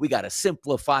out. We got to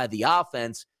simplify the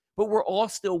offense. But we're all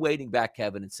still waiting back,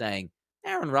 Kevin, and saying,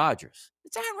 Aaron Rodgers.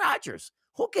 It's Aaron Rodgers.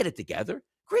 He'll get it together.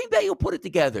 Green Bay will put it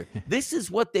together. This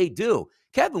is what they do.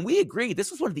 Kevin, we agree this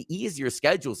was one of the easier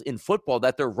schedules in football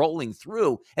that they're rolling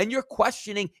through, and you're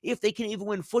questioning if they can even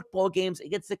win football games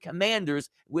against the Commanders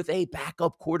with a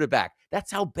backup quarterback.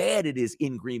 That's how bad it is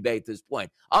in Green Bay at this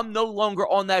point. I'm no longer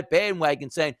on that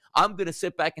bandwagon saying I'm going to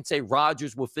sit back and say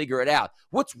Rodgers will figure it out.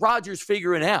 What's Rodgers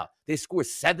figuring out? They score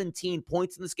 17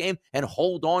 points in this game and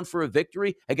hold on for a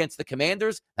victory against the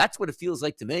Commanders? That's what it feels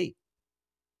like to me.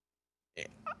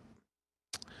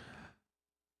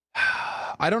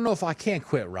 I don't know if I can't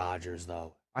quit Rodgers,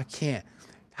 though. I can't.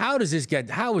 How is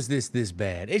this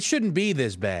bad? It shouldn't be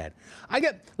this bad.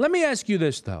 Let me ask you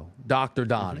this, though, Dr.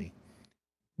 Donnie.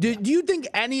 Do you think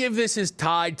any of this is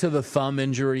tied to the thumb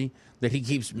injury that he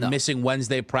keeps missing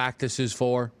Wednesday practices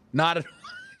for? Not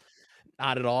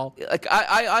at all. Like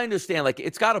I understand, like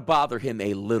it's got to bother him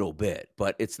a little bit,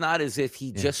 but it's not as if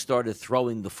he just started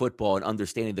throwing the football and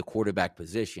understanding the quarterback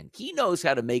position. He knows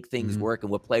how to make things work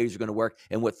and what players are going to work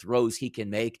and what throws he can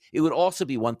make. It would also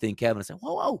be one thing, Kevin, to say,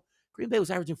 whoa, Green Bay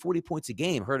was averaging 40 points a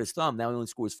game, hurt his thumb. Now he only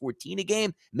scores 14 a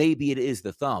game. Maybe it is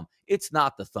the thumb. It's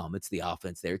not the thumb. It's the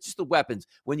offense there. It's just the weapons.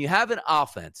 When you have an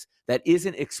offense that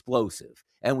isn't explosive,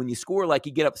 and when you score, like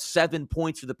you get up 7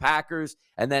 points for the Packers,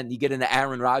 and then you get into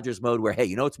Aaron Rodgers mode where, hey,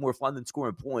 you know it's more fun than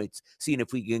scoring points, seeing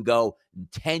if we can go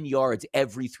 10 yards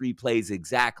every 3 plays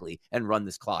exactly and run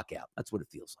this clock out. That's what it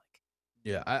feels like.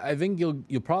 Yeah, I think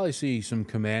you'll probably see some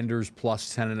Commanders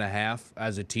plus 10.5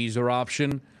 as a teaser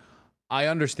option. I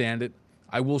understand it.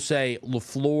 I will say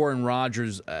LaFleur and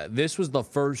Rodgers, this was the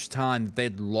first time that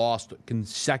they'd lost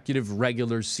consecutive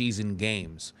regular season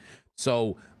games.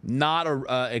 So not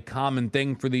a common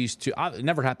thing for these two. It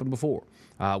never happened before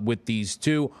with these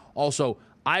two. Also,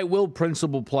 I will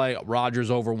principal play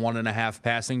Rodgers over 1.5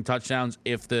 passing touchdowns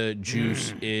if the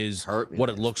juice is what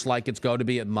it looks like it's going to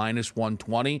be at minus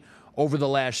 120. Over the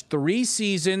last 3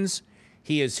 seasons,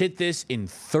 he has hit this in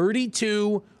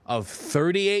 32 of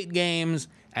 38 games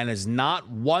and has not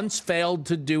once failed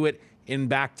to do it in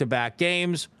back-to-back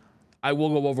games. I will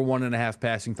go over 1.5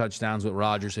 passing touchdowns with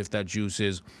Rodgers if that juice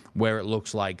is where it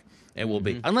looks like it will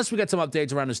be. Unless we get some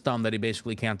updates around his thumb that he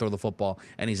basically can't throw the football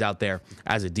and he's out there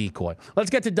as a decoy.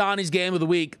 Let's get to Donnie's game of the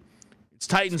week. It's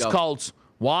Titans-Colts.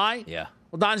 Why? Yeah.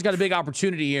 Well, Donnie's got a big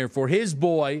opportunity here for his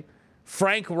boy,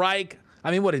 Frank Reich.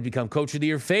 I mean, what had become Coach of the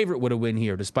Year favorite with a win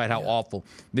here, despite how awful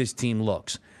this team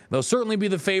looks. They'll certainly be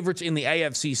the favorites in the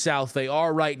AFC South. They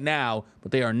are right now,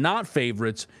 but they are not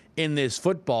favorites in this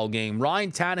football game.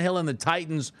 Ryan Tannehill and the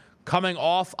Titans coming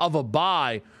off of a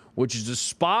bye, which is a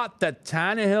spot that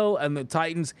Tannehill and the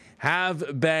Titans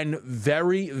have been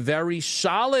very, very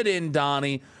solid in,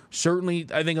 Donnie. Certainly,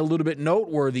 I think, a little bit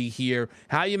noteworthy here.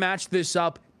 How you match this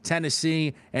up,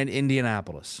 Tennessee and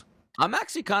Indianapolis? I'm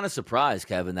actually kind of surprised,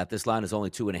 Kevin, that this line is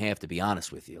only 2.5, to be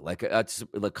honest with you. Like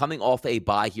coming off a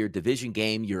bye here, division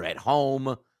game, you're at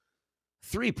home.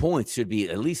 3 points should be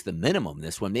at least the minimum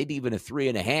this one, maybe even a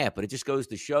 3.5, but it just goes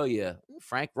to show you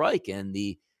Frank Reich and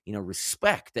the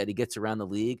respect that he gets around the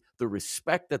league, the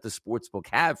respect that the sportsbook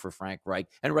have for Frank Reich,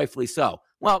 and rightfully so.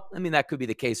 Well, I mean, that could be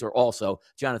the case, or also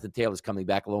Jonathan Taylor's coming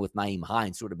back along with Nyheim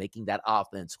Hines, sort of making that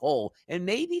offense whole, and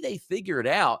maybe they figured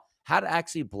out how to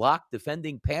actually block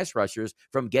defending pass rushers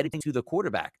from getting to the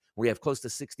quarterback. We have close to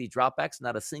 60 dropbacks,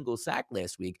 not a single sack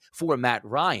last week for Matt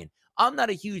Ryan. I'm not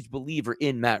a huge believer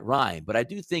in Matt Ryan, but I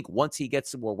do think once he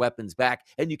gets some more weapons back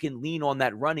and you can lean on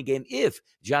that running game, if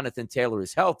Jonathan Taylor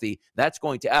is healthy, that's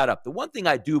going to add up. The one thing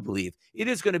I do believe, it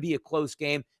is going to be a close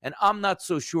game, and I'm not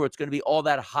so sure it's going to be all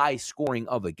that high scoring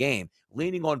of a game.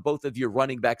 Leaning on both of your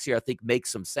running backs here, I think makes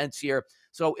some sense here.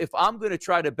 So if I'm going to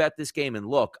try to bet this game and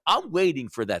look, I'm waiting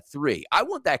for that 3. I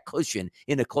want that cushion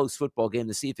in a close football game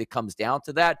to see if it comes down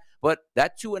to that. But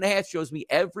that 2.5 shows me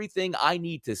everything I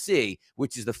need to see,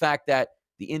 which is the fact that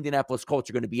the Indianapolis Colts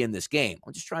are going to be in this game.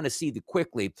 I'm just trying to see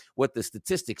quickly what the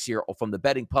statistics here from the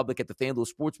betting public at the FanDuel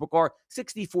Sportsbook are.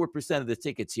 64% of the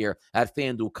tickets here at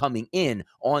FanDuel coming in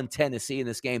on Tennessee in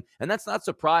this game. And that's not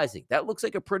surprising. That looks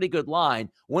like a pretty good line.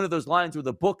 One of those lines where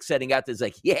the book setting out is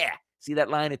like, yeah, see that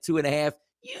line at 2.5?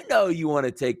 You know you want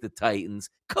to take the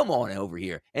Titans. Come on over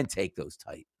here and take those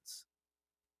Titans.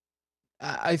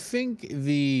 I think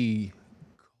the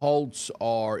Colts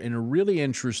are in a really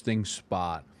interesting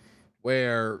spot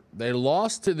where they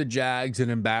lost to the Jags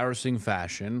in embarrassing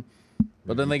fashion,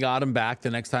 but then they got them back the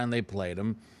next time they played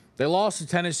them. They lost to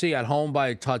Tennessee at home by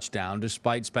a touchdown,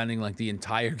 despite spending like the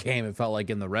entire game, it felt like,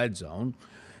 in the red zone.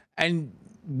 And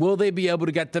will they be able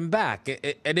to get them back?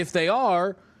 And if they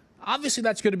are, obviously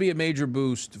that's going to be a major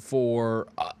boost for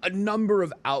a number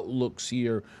of outlooks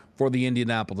here for the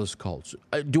Indianapolis Colts.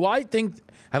 Have I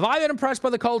been impressed by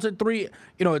the Colts at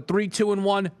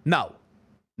 3-2-1? No,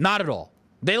 not at all.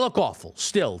 They look awful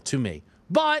still to me,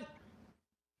 but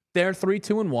they're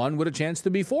 3-2-1 with a chance to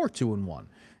be 4-2-1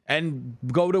 and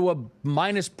go to a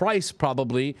minus price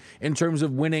probably in terms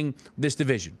of winning this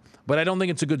division. But I don't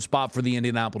think it's a good spot for the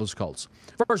Indianapolis Colts.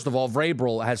 First of all,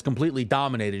 Vrabel has completely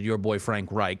dominated your boy Frank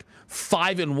Reich.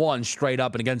 5-1 straight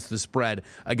up and against the spread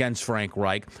against Frank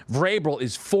Reich. Vrabel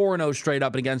is 4-0 straight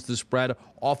up and against the spread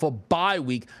off a bye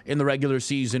week in the regular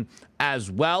season as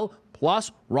well.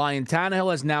 Plus, Ryan Tannehill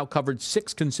has now covered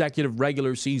 6 consecutive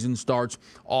regular season starts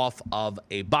off of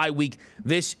a bye week.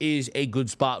 This is a good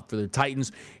spot for the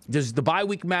Titans. Does the bye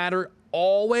week matter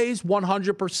always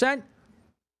 100%?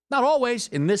 Not always.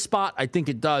 In this spot, I think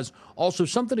it does. Also,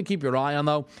 something to keep your eye on,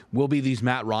 though, will be these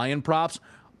Matt Ryan props.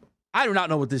 I do not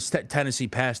know what this Tennessee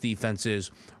pass defense is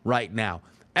right now.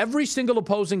 Every single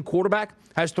opposing quarterback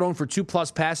has thrown for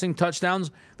 2+ passing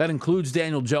touchdowns. That includes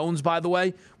Daniel Jones, by the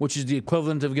way, which is the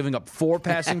equivalent of giving up 4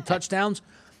 passing touchdowns.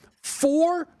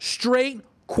 4 straight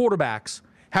quarterbacks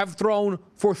have thrown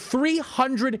for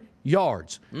 300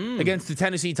 yards against the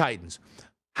Tennessee Titans.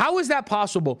 How is that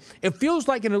possible? It feels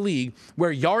like in a league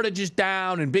where yardage is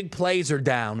down and big plays are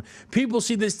down, people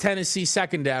see this Tennessee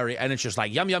secondary and it's just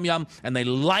like yum, yum, yum, and they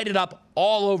light it up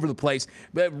all over the place.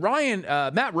 But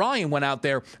Matt Ryan went out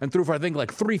there and threw for, I think,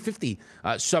 like 350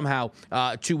 somehow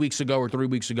 2 weeks ago or 3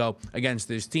 weeks ago against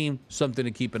this team. Something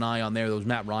to keep an eye on there. Those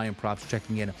Matt Ryan props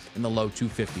checking in the low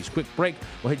 250s. Quick break.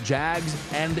 We'll hit Jags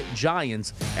and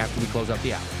Giants after we close out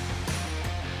the hour.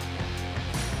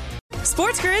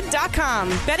 SportsGrid.com.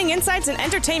 Betting insights and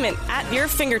entertainment at your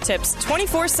fingertips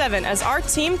 24/7 as our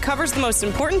team covers the most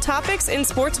important topics in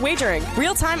sports wagering.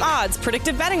 Real-time odds,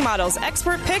 predictive betting models,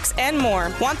 expert picks, and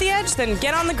more. Want the edge? Then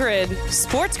get on the grid.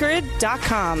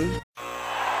 SportsGrid.com.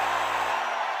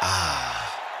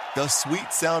 The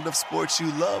sweet sound of sports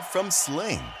you love from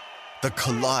Sling. The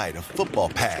collide of football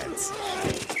pads.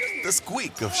 The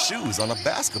squeak of shoes on a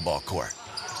basketball court.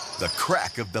 The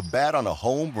crack of the bat on a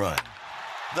home run.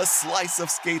 The slice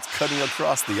of skates cutting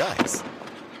across the ice.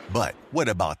 But what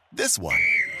about this one?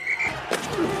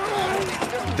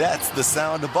 That's the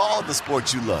sound of all the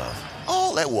sports you love,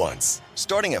 all at once.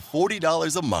 Starting at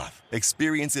 $40 a month.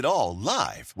 Experience it all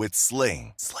live with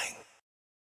Sling.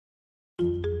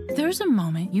 There's a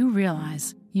moment you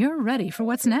realize you're ready for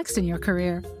what's next in your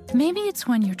career. Maybe it's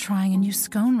when you're trying a new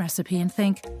scone recipe and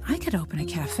think, I could open a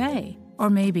cafe. Or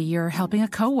maybe you're helping a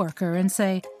coworker and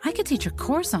say, I could teach a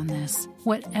course on this.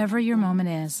 Whatever your moment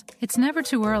is, it's never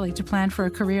too early to plan for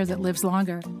a career that lives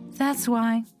longer. That's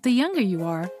why, the younger you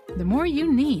are, the more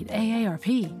you need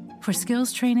AARP. For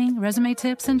skills training, resume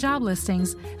tips, and job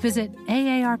listings, visit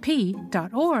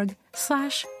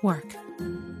aarp.org/work.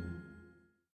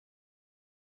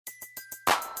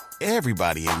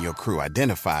 Everybody in your crew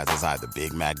identifies as either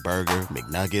Big Mac Burger,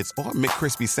 McNuggets, or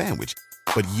McCrispy Sandwich.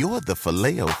 But you're the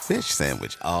Filet-O-Fish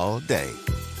Sandwich all day.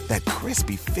 That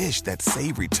crispy fish, that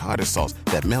savory tartar sauce,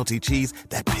 that melty cheese,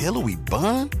 that pillowy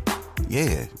bun.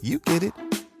 Yeah, you get it.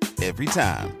 every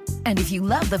time. And if you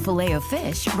love the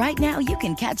Filet-O-Fish, right now you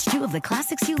can catch 2 of the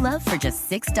classics you love for just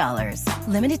 $6.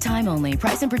 Limited time only.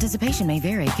 Price and participation may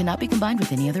vary. Cannot be combined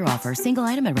with any other offer. Single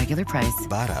item at regular price.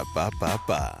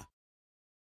 Ba-da-ba-ba-ba.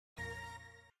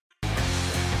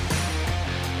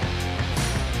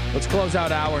 Let's close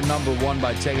out hour number 1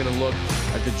 by taking a look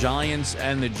at the Giants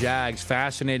and the Jags.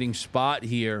 Fascinating spot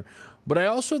here. But I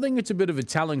also think it's a bit of a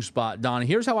telling spot, Don.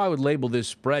 Here's how I would label this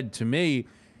spread to me.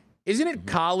 Isn't it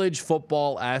college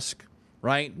football-esque,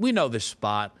 right? We know this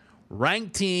spot.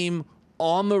 Ranked team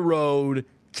on the road,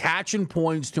 catching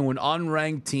points to an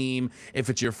unranked team. If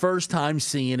it's your first time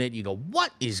seeing it, you go,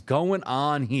 what is going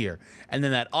on here? And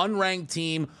then that unranked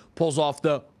team pulls off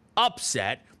the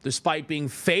upset despite being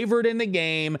favored in the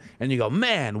game. And you go,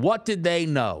 man, what did they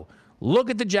know?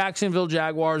 Look at the Jacksonville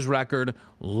Jaguars record.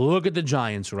 Look at the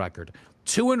Giants record.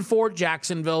 2-4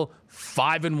 Jacksonville,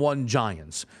 5-1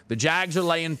 Giants. The Jags are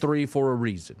laying 3 for a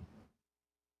reason.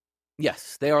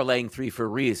 Yes, they are laying 3 for a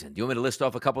reason. Do you want me to list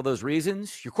off a couple of those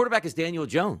reasons? Your quarterback is Daniel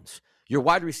Jones. Your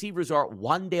wide receivers are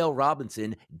Wan'Dale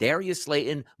Robinson, Darius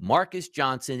Slayton, Marcus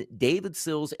Johnson, David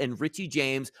Sills, and Richie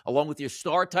James, along with your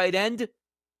star tight end,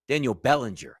 Daniel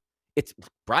Bellinger. It's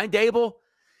Brian Dable.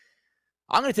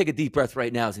 I'm going to take a deep breath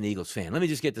right now as an Eagles fan. Let me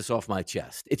just get this off my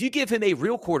chest. If you give him a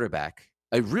real quarterback,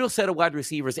 a real set of wide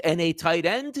receivers, and a tight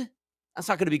end, that's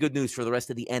not going to be good news for the rest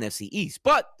of the NFC East.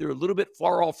 But they're a little bit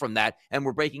far off from that, and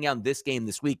we're breaking down this game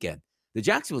this weekend. The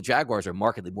Jacksonville Jaguars are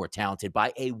markedly more talented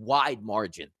by a wide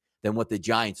margin than what the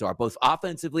Giants are, both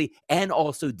offensively and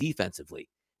also defensively.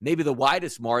 Maybe the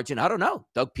widest margin, I don't know.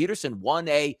 Doug Peterson won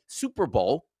a Super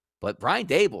Bowl, but Brian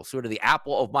Dable, sort of the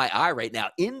apple of my eye right now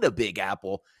in the Big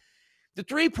Apple. The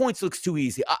 3 points looks too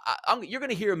easy. You're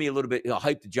going to hear me a little bit,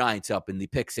 hype the Giants up in the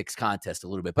pick 6 contest a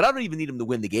little bit, but I don't even need them to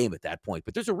win the game at that point.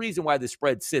 But there's a reason why the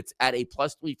spread sits at a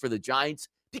 +3 for the Giants,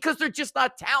 because they're just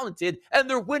not talented, and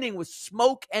they're winning with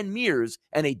smoke and mirrors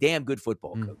and a damn good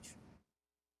football coach.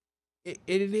 It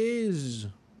is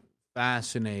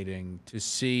fascinating to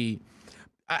see.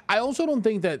 I also don't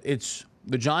think that it's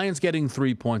the Giants getting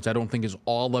 3 points. I don't think is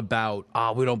all about,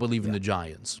 we don't believe in the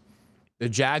Giants. The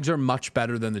Jags are much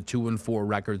better than the 2-4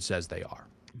 record says they are.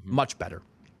 Much better.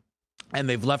 And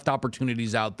they've left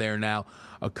opportunities out there now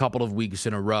a couple of weeks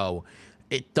in a row.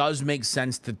 It does make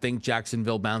sense to think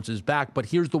Jacksonville bounces back, but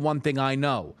here's the one thing I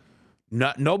know.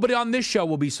 Nobody on this show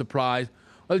will be surprised.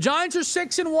 Well, the Giants are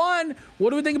 6-1. What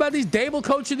do we think about these Dable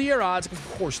Coach of the Year odds?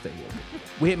 Of course they will.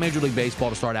 We hit Major League Baseball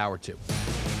to start hour 2.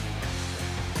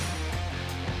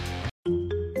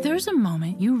 There's a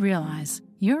moment you realize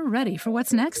you're ready for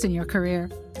what's next in your career.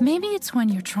 Maybe it's when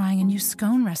you're trying a new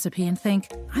scone recipe and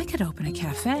think, I could open a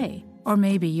cafe. Or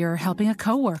maybe you're helping a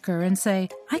coworker and say,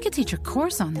 I could teach a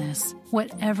course on this.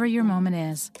 Whatever your moment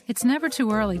is, it's never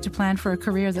too early to plan for a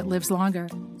career that lives longer.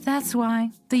 That's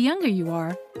why, the younger you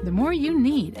are, the more you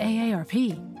need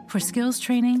AARP. For skills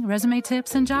training, resume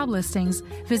tips, and job listings,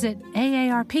 visit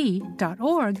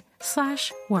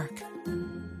aarp.org/work.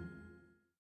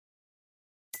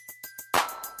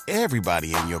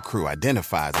 Everybody in your crew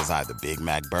identifies as either Big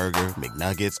Mac Burger,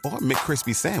 McNuggets, or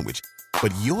McCrispy Sandwich.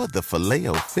 But you're the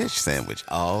Filet-O-Fish Sandwich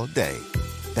all day.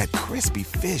 That crispy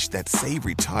fish, that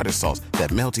savory tartar sauce, that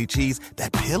melty cheese,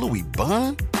 that pillowy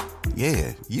bun.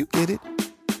 Yeah, you get it.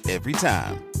 Every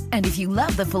time. And if you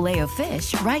love the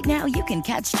Filet-O-Fish, right now you can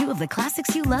catch 2 of the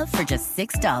classics you love for just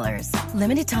 $6.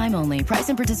 Limited time only. Price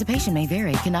and participation may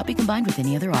vary. Cannot be combined with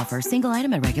any other offer. Single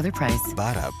item at regular price.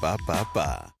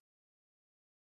 Ba-da-ba-ba-ba.